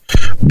two of you.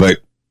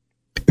 But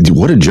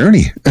what a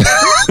journey! A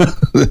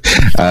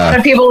lot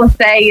of people will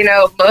say,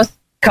 most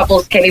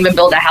couples can't even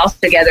build a house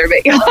together,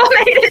 but y'all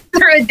made it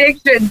through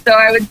addiction. So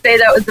I would say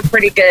that was a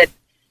pretty good,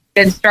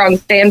 strong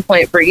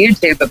standpoint for you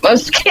two, but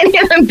most can't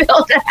even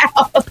build a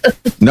house.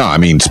 No, I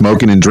mean,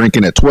 smoking and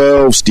drinking at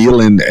 12,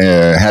 stealing,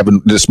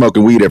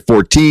 smoking weed at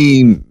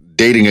 14,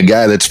 dating a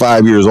guy that's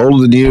 5 years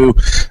older than you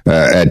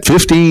at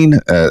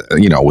 15,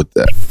 with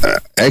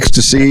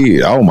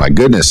ecstasy. Oh my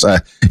goodness.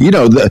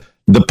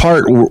 The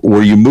part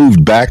where you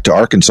moved back to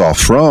Arkansas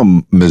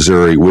from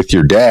Missouri with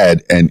your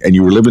dad and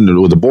you were living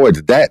with a boy,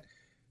 did that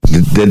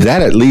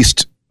at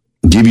least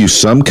give you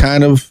some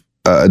kind of,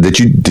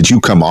 did you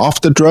come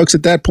off the drugs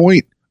at that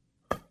point?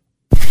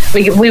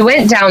 We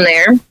went down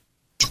there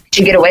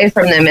to get away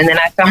from them, and then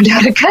I found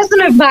out a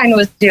cousin of mine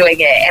was doing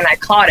it, and I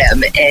caught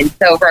him. And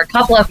so for a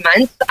couple of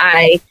months,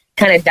 I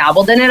kind of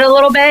dabbled in it a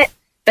little bit,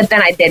 but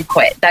then I did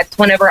quit. That's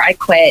whenever I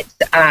quit.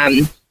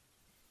 And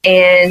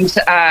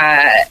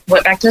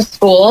went back to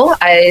school.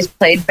 I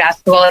played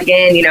basketball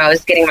again. I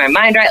was getting my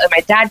mind right. Like,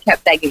 my dad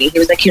kept begging me. He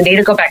was like, "You need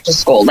to go back to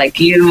school. Like,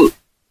 you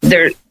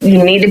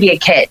need to be a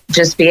kid.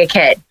 Just be a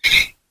kid."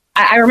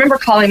 I remember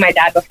calling my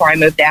dad before I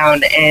moved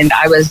down, and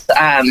I was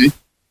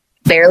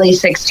barely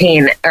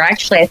 16. Or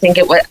actually, I think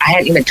I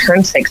hadn't even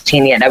turned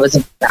 16 yet. I was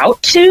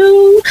about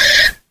to.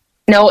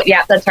 No,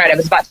 yeah, that's right. I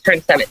was about to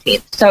turn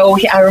 17. So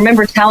I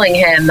remember telling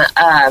him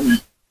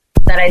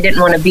that I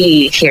didn't want to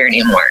be here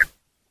anymore.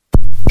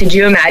 Could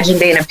you imagine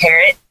being a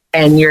parent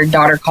and your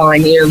daughter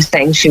calling you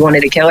saying she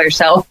wanted to kill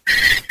herself?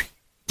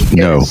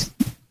 No.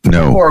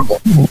 Horrible.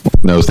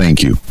 No,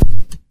 thank you.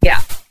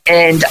 Yeah.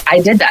 And I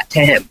did that to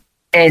him.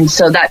 And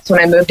so that's when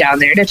I moved down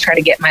there to try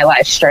to get my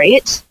life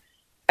straight.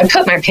 I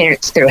put my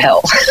parents through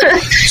hell.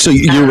 So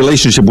your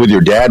relationship with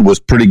your dad was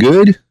pretty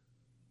good?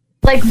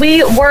 Like,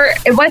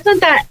 it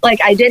wasn't that, like,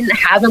 I didn't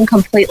have him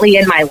completely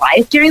in my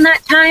life during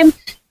that time.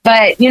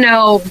 But,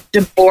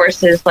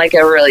 divorce is like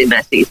a really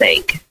messy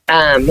thing.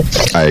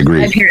 I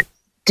agree. My parents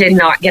did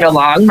not get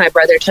along. My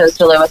brother chose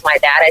to live with my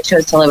dad. I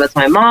chose to live with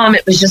my mom.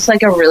 It was just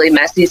like a really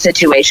messy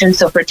situation.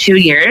 So for 2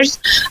 years,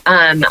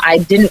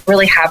 I didn't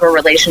really have a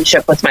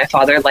relationship with my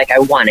father like I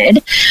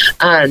wanted.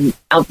 Actually,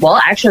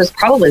 it was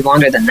probably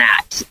longer than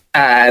that.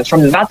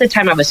 From about the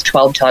time I was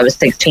 12 till I was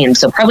 16,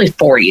 so probably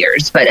 4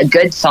 years, but a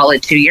good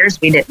solid 2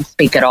 years, we didn't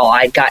speak at all.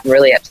 I'd gotten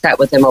really upset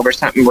with him over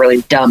something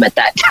really dumb at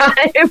that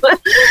time.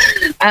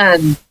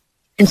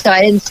 And so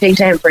I didn't speak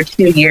to him for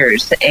 2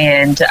 years.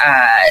 And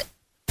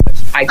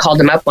I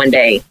called him up one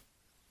day,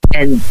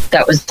 and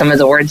that was some of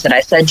the words that I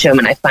said to him.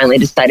 And I finally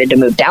decided to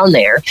move down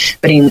there.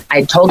 But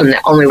I told him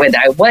the only way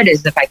that I would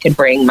is if I could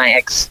bring my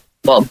ex.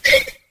 Well,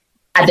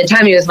 at the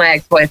time he was my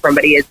ex-boyfriend,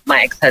 but he is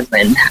my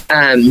ex-husband.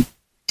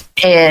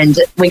 And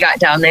we got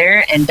down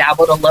there and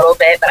dabbled a little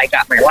bit, but I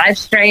got my life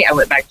straight. I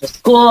went back to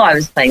school. I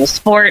was playing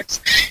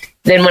sports.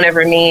 Then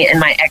whenever me and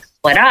my ex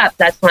split up,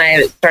 that's when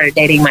I started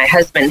dating my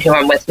husband, who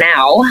I'm with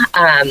now.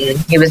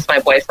 He was my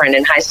boyfriend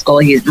in high school.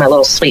 He's my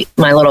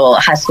little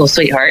high school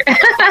sweetheart.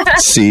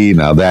 See,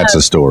 now that's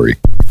a story.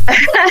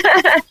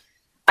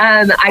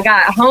 I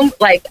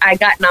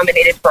got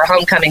nominated for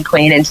homecoming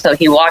queen, and so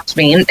he walked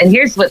me. And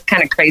here's what's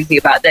kind of crazy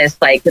about this: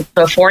 like,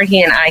 before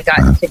he and I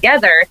got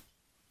together,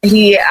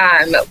 he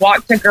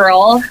walked a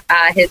girl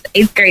his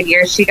 8th grade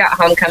year. She got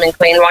homecoming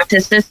queen. Walked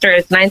his sister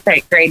his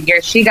 9th grade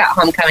year. She got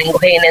homecoming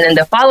queen. And then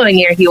the following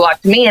year, he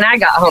walked me, and I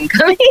got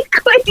homecoming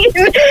queen.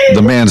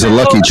 The man's a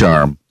lucky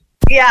charm.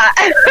 Yeah.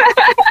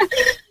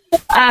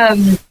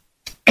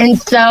 And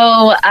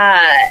so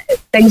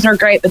things were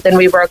great, but then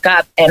we broke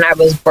up, and I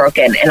was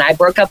broken. And I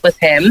broke up with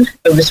him.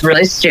 It was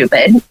really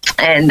stupid.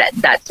 And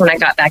that's when I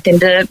got back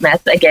into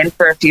meth again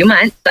for a few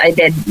months. I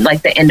did,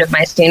 like, the end of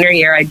my senior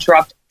year. I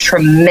dropped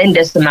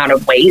tremendous amount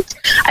of weight.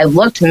 I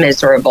looked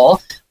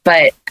miserable,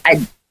 but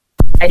I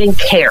didn't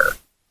care.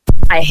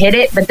 I hid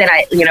it, but then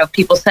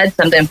people said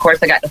something. Of course,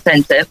 I got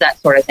defensive, that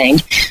sort of thing.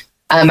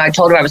 I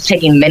told her I was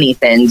taking many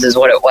thins, is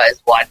what it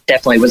was. Well, I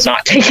definitely was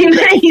not taking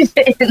many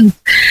thins.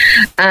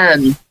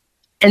 And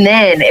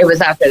then it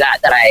was after that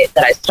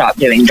I stopped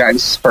doing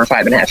drugs for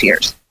 5.5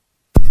 years.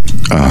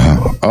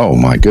 Oh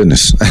my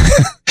goodness!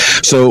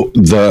 So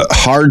the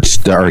hard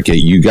start. Okay,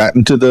 you got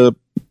into the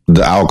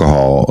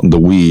alcohol, the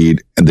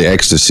weed, and the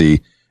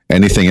ecstasy.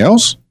 Anything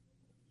else?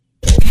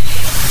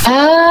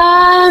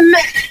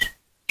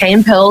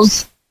 Pain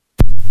pills.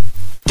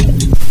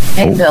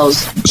 Pain pills.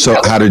 So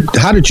how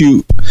did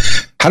you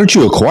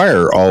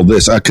acquire all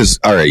this? Because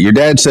all right, your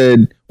dad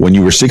said when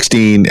you were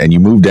 16 and you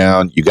moved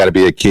down, you got to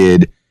be a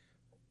kid.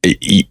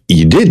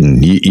 You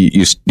didn't.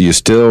 You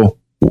still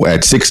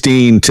at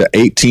 16 to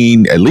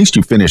 18. At least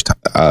you finished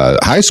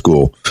high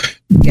school.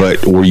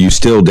 But were you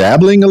still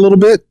dabbling a little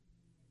bit?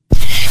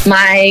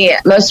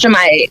 Most of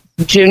my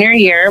junior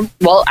year,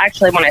 well,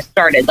 actually when I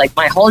started, like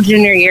my whole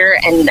junior year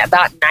and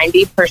about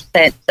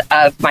 90%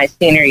 of my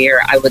senior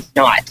year, I was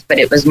not, but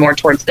it was more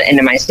towards the end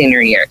of my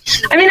senior year.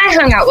 I mean, I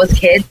hung out with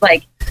kids,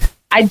 like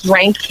I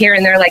drank here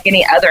and there like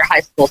any other high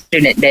school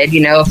student did,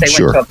 if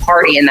they went to a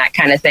party and that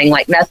kind of thing,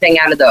 like nothing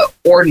out of the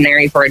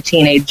ordinary for a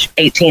teenage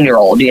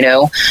 18-year-old,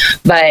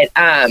 but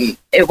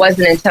it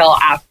wasn't until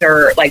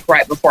after, like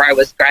right before I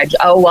was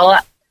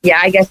graduating. Yeah,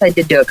 I guess I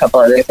did do a couple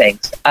other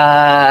things.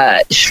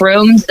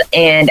 Shrooms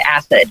and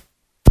acid.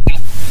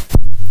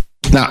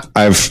 Now,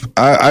 I've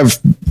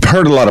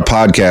heard a lot of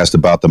podcasts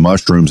about the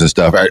mushrooms and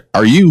stuff.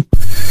 Are you?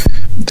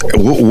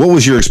 What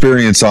was your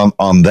experience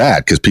on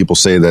that? Because people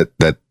say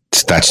that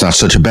that's not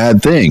such a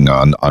bad thing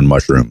on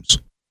mushrooms.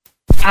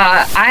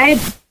 I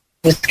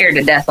was scared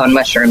to death on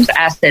mushrooms.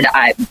 Acid,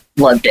 I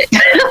loved it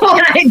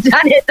when I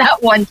done it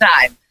that one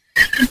time.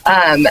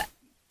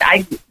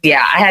 I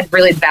had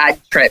really bad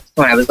trips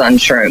when I was on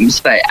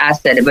shrooms, but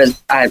acid,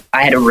 I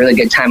had a really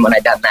good time when I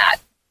done that.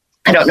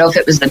 I don't know if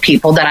it was the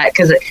people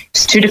because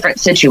it's two different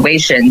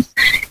situations,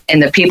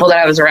 and the people that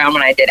I was around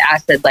when I did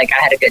acid, like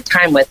I had a good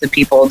time with. The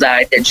people that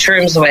I did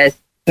shrooms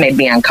with made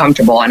me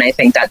uncomfortable, and I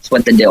think that's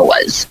what the deal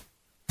was.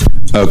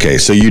 Okay,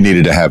 so you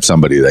needed to have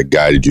somebody that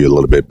guided you a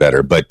little bit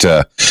better, but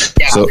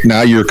so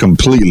now you're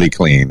completely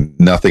clean,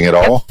 nothing at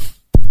all?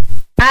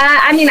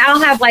 I mean, I'll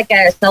have like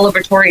a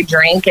celebratory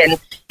drink and,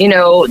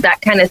 that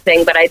kind of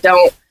thing, but I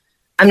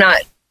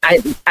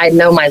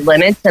know my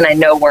limits and I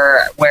know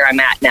where I'm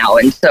at now.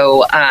 And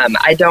so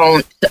I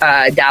don't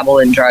dabble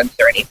in drugs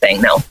or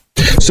anything, no.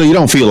 So you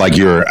don't feel like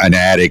you're an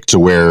addict to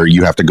where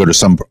you have to go to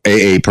some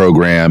AA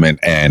program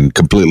and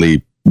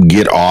completely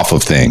get off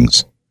of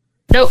things?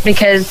 Nope,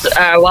 because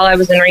while I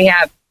was in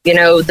rehab,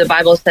 the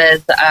Bible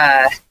says,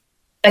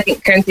 2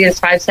 Corinthians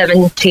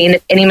 5:17,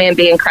 if any man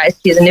be in Christ,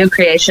 he is a new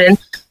creation.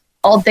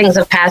 Old things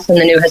have passed and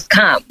the new has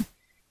come.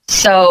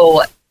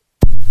 So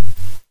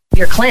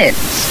you're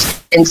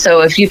cleansed. And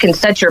so if you can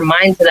set your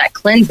mind to that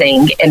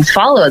cleansing and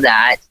follow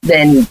that,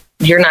 then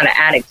you're not an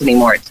addict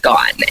anymore. It's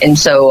gone. And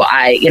so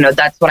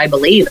that's what I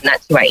believe, and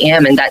that's who I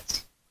am. And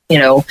that's,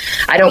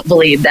 I don't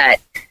believe that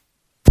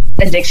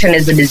addiction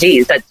is a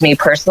disease. That's me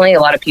personally. A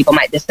lot of people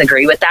might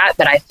disagree with that,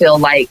 but I feel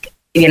like,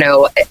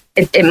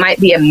 it might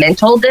be a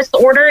mental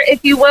disorder,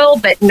 if you will,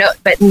 but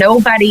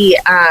nobody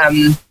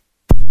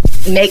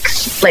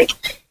makes, like,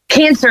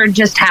 cancer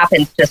just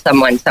happens to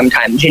someone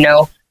sometimes,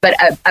 but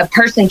a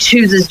person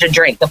chooses to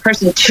drink. The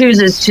person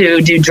chooses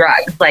to do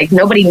drugs. Like,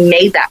 nobody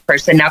made that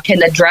person. Now, can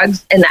the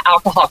drugs and the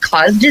alcohol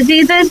cause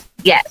diseases?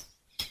 Yes.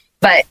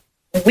 But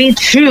we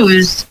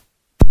choose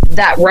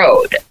that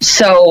road.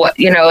 So,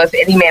 if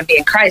any man be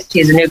in Christ,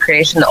 he is a new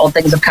creation. The old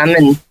things have come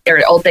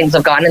or old things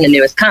have gone and the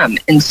new has come.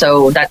 And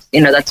so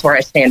that's where I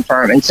stand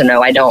firm. And so,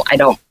 no, I don't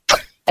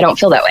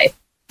feel that way.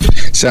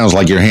 Sounds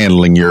like you're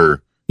handling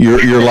your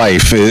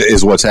life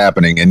is what's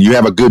happening. And you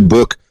have a good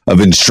book of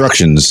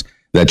instructions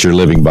that you're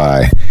living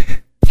by.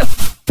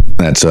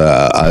 That's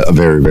a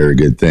very, very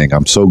good thing.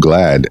 I'm so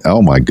glad.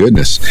 Oh, my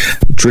goodness.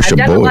 Tricia Boyd.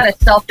 I've done a lot of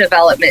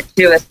self-development,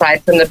 too,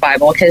 aside from the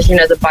Bible, because,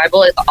 the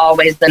Bible is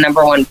always the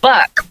number one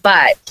book.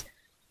 But,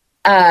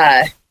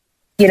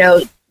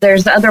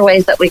 there's other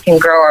ways that we can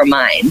grow our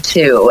mind,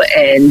 too.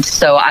 And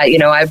so,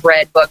 I've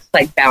read books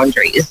like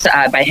Boundaries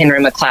by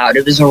Henry McLeod.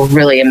 It was a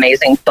really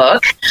amazing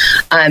book.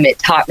 It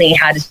taught me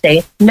how to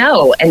say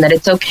no and that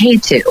it's okay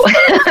to.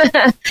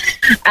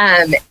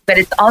 But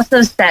it's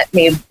also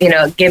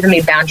given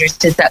me boundaries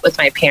to set with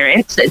my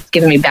parents. It's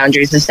given me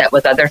boundaries to set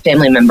with other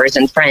family members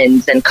and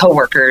friends and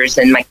coworkers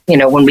and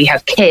when we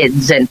have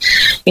kids, and,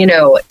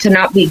 to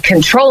not be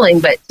controlling,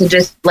 but to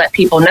just let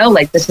people know,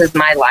 like, this is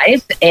my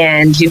life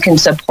and you can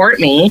support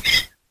me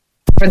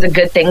for the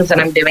good things that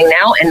I'm doing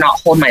now and not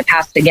hold my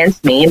past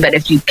against me. But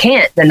if you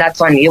can't, then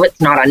that's on you.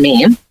 It's not on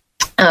me.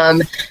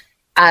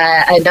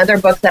 Another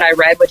book that I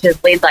read, which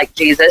is Lead Like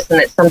Jesus,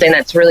 and it's something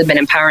that's really been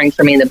empowering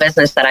for me in the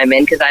business that I'm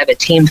in, because I have a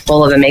team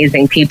full of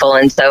amazing people.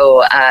 And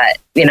so,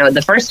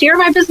 the first year of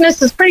my business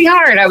was pretty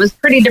hard. I was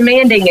pretty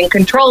demanding and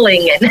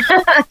controlling, and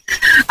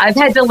I've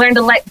had to learn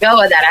to let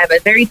go of that. I have a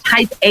very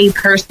type A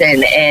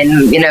person,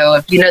 and,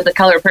 if you know the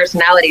color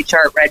personality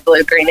chart, red,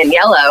 blue, green, and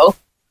yellow,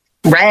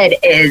 red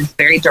is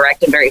very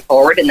direct and very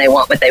forward, and they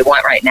want what they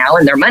want right now,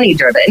 and they're money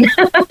driven.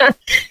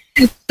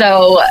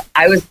 So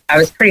I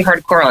was pretty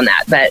hardcore on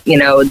that, but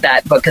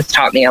that book has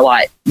taught me a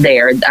lot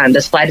there.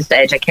 The Slightest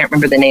Edge, I can't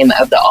remember the name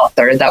of the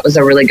author. That was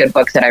a really good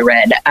book that I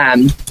read.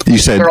 You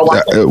said,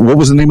 what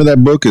was the name of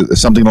that book?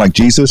 Something like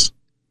Jesus?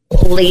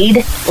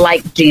 Lead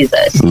Like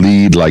Jesus.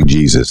 Lead Like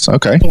Jesus.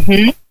 Okay.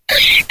 Mm-hmm.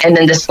 And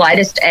then The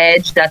Slightest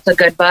Edge, that's a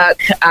good book.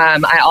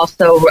 I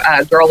also,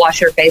 Girl Wash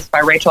Your Face by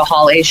Rachel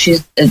Hawley.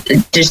 She's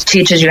just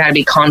teaches you how to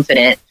be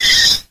confident.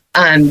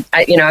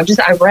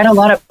 I've read a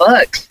lot of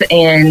books,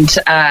 and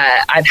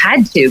I've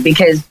had to,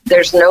 because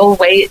there's no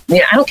way,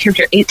 I don't care if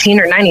you're 18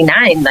 or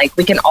 99, like,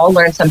 we can all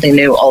learn something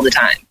new all the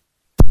time.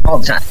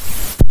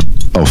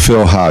 Oh,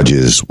 Phil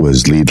Hodges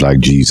was Lead Like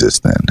Jesus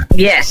then.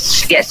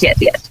 Yes.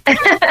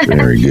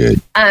 Very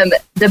good.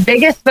 The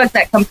biggest book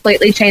that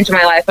completely changed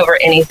my life over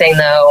anything,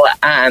 though,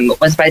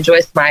 was by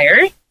Joyce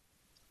Meyer,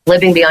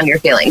 Living Beyond Your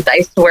Feelings. I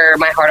used to wear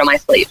my heart on my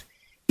sleeve.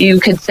 You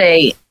could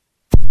say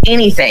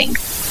anything.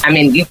 I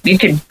mean, you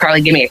could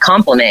probably give me a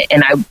compliment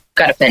and I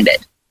got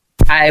offended.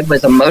 I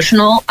was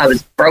emotional. I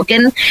was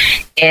broken.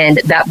 And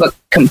that book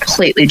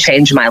completely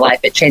changed my life.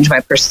 It changed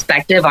my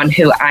perspective on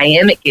who I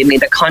am. It gave me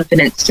the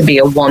confidence to be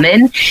a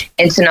woman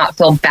and to not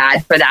feel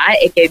bad for that.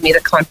 It gave me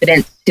the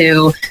confidence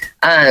to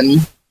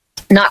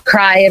not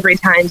cry every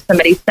time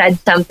somebody said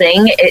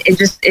something.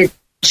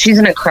 She's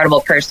an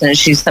incredible person.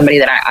 She's somebody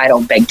that I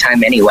idol big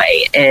time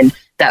anyway. And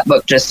that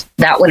book,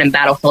 that one and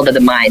Battlefield of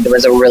the Mind,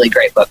 was a really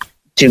great book.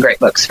 2 great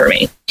books for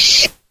me.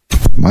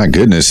 My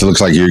goodness, it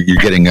looks like you're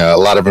getting a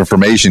lot of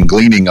information,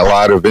 gleaning a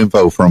lot of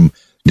info from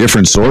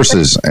different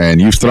sources, and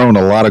you've thrown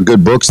a lot of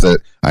good books that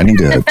I need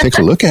to take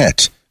a look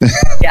at.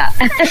 Yeah.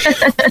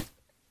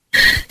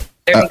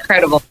 They're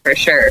incredible for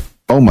sure.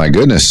 Oh my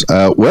goodness.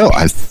 Well,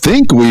 I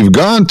think we've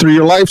gone through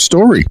your life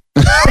story.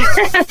 What's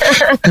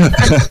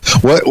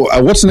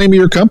the name of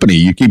your company?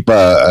 You keep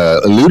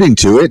alluding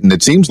to it, and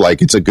it seems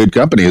like it's a good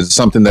company. Is it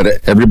something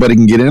that everybody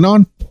can get in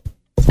on?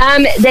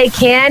 They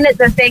can.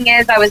 The thing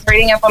is, I was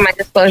reading up on my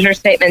disclosure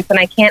statements, and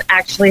I can't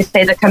actually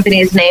say the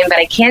company's name, but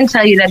I can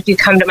tell you that if you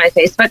come to my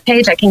Facebook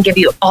page, I can give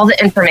you all the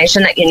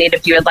information that you need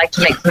if you would like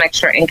to make some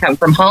extra income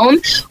from home,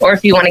 or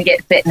if you want to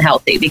get fit and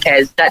healthy,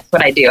 because that's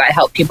what I do. I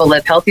help people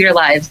live healthier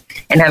lives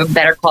and have a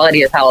better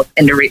quality of health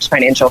and to reach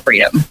financial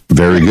freedom.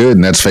 Very good.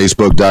 And that's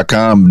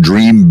Facebook.com,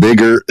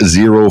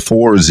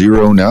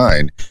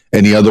 DreamBigger0409.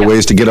 Any other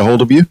ways to get a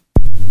hold of you?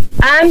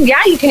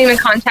 Yeah, you can even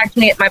contact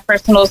me at my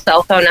personal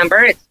cell phone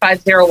number. It's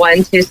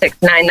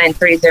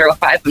 501-269-9305.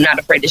 I'm not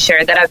afraid to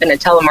share that. I've been a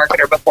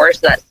telemarketer before,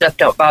 so that stuff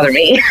don't bother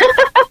me.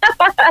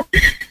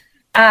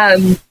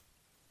 And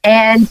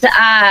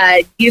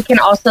you can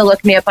also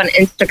look me up on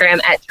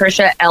Instagram at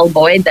Tricia L.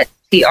 Boyd. That's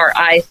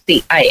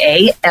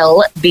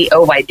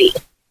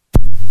TRICIALBOYD.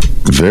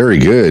 Very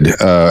good.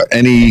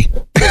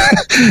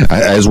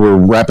 As we're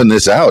wrapping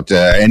this out,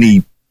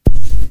 any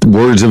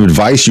words of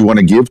advice you want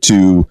to give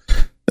to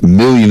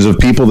millions of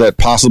people that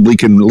possibly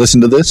can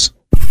listen to this?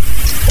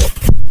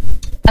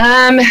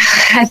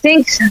 I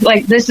think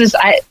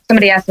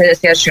somebody asked me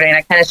this yesterday, and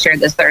I kind of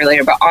shared this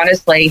earlier, but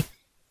honestly,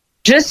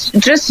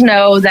 just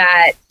know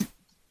that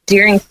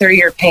through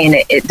your pain,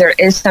 there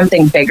is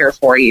something bigger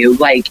for you.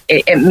 Like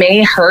it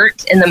may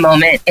hurt in the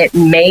moment. It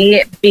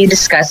may be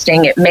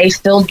disgusting. It may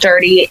feel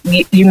dirty.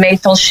 You may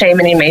feel shame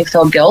and you may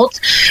feel guilt,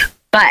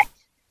 but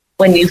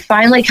when you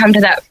finally come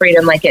to that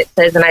freedom, like it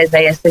says in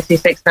Isaiah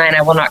 66:9,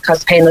 I will not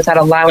cause pain without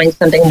allowing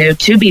something new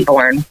to be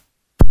born.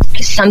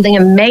 Something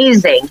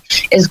amazing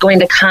is going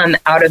to come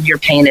out of your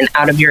pain and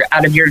out of your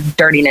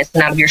dirtiness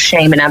and out of your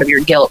shame and out of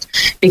your guilt.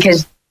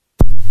 Because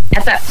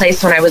at that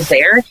place when I was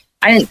there,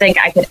 I didn't think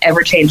I could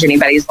ever change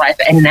anybody's life.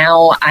 And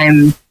now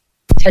I'm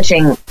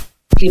touching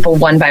people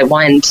one by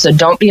one. So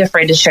don't be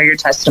afraid to share your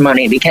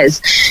testimony,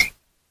 because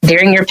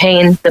during your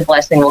pain, the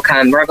blessing will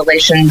come.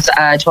 Revelations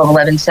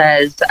 12:11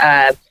 says,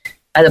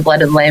 by the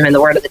blood of the Lamb and the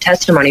word of the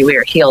testimony, we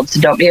are healed.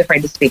 So don't be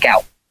afraid to speak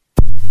out.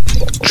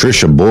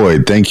 Tricia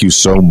Boyd, thank you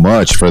so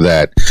much for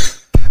that.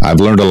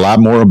 I've learned a lot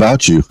more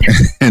about you,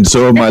 and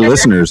so have my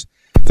listeners.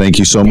 Thank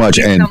you so much.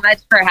 Thank you so much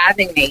for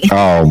having me.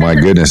 Oh, my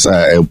goodness.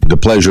 The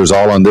pleasure is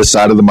all on this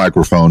side of the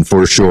microphone,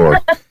 for sure.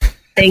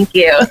 Thank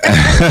you.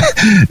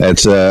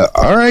 That's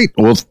all right.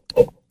 Well,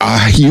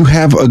 you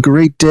have a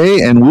great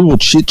day, and we will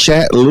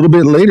chit-chat a little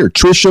bit later.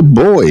 Tricia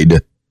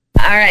Boyd.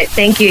 All right.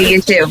 Thank you.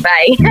 You too.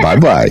 Bye.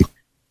 Bye-bye.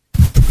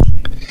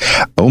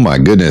 Oh, my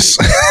goodness.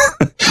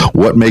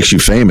 What makes you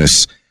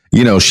famous?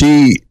 You know,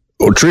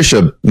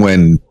 Tricia,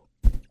 when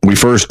we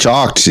first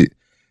talked,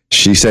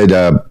 she said,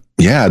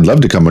 yeah, I'd love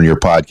to come on your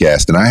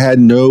podcast. And I had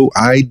no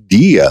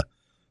idea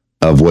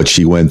of what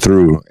she went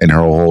through in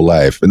her whole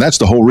life. And that's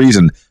the whole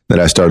reason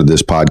that I started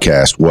this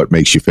podcast, What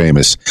Makes You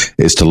Famous,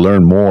 is to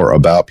learn more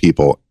about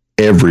people.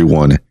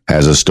 Everyone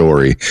has a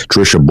story.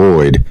 Tricia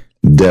Boyd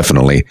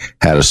definitely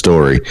had a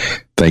story.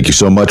 Thank you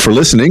so much for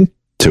listening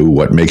to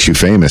What Makes You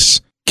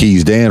Famous.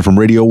 Keys Dan from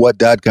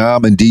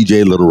RadioWhat.com and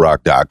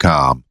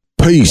DJLittleRock.com.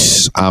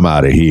 Peace. I'm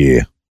out of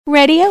here.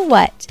 Radio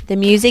What? The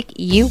music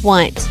you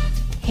want.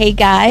 Hey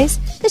guys,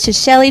 this is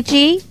Shelly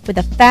G with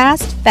a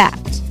fast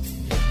fact.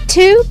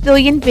 2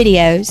 billion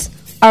videos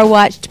are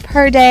watched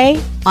per day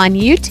on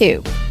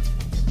YouTube.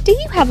 Do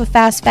you have a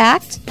fast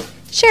fact?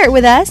 Share it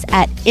with us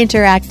at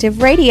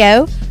Interactive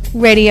Radio,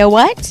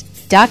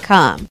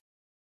 RadioWhat.com.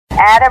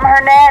 Adam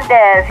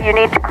Hernandez, you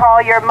need to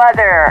call your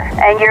mother.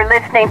 And you're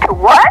listening to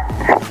what?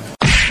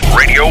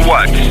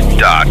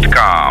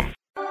 RadioWhat.com.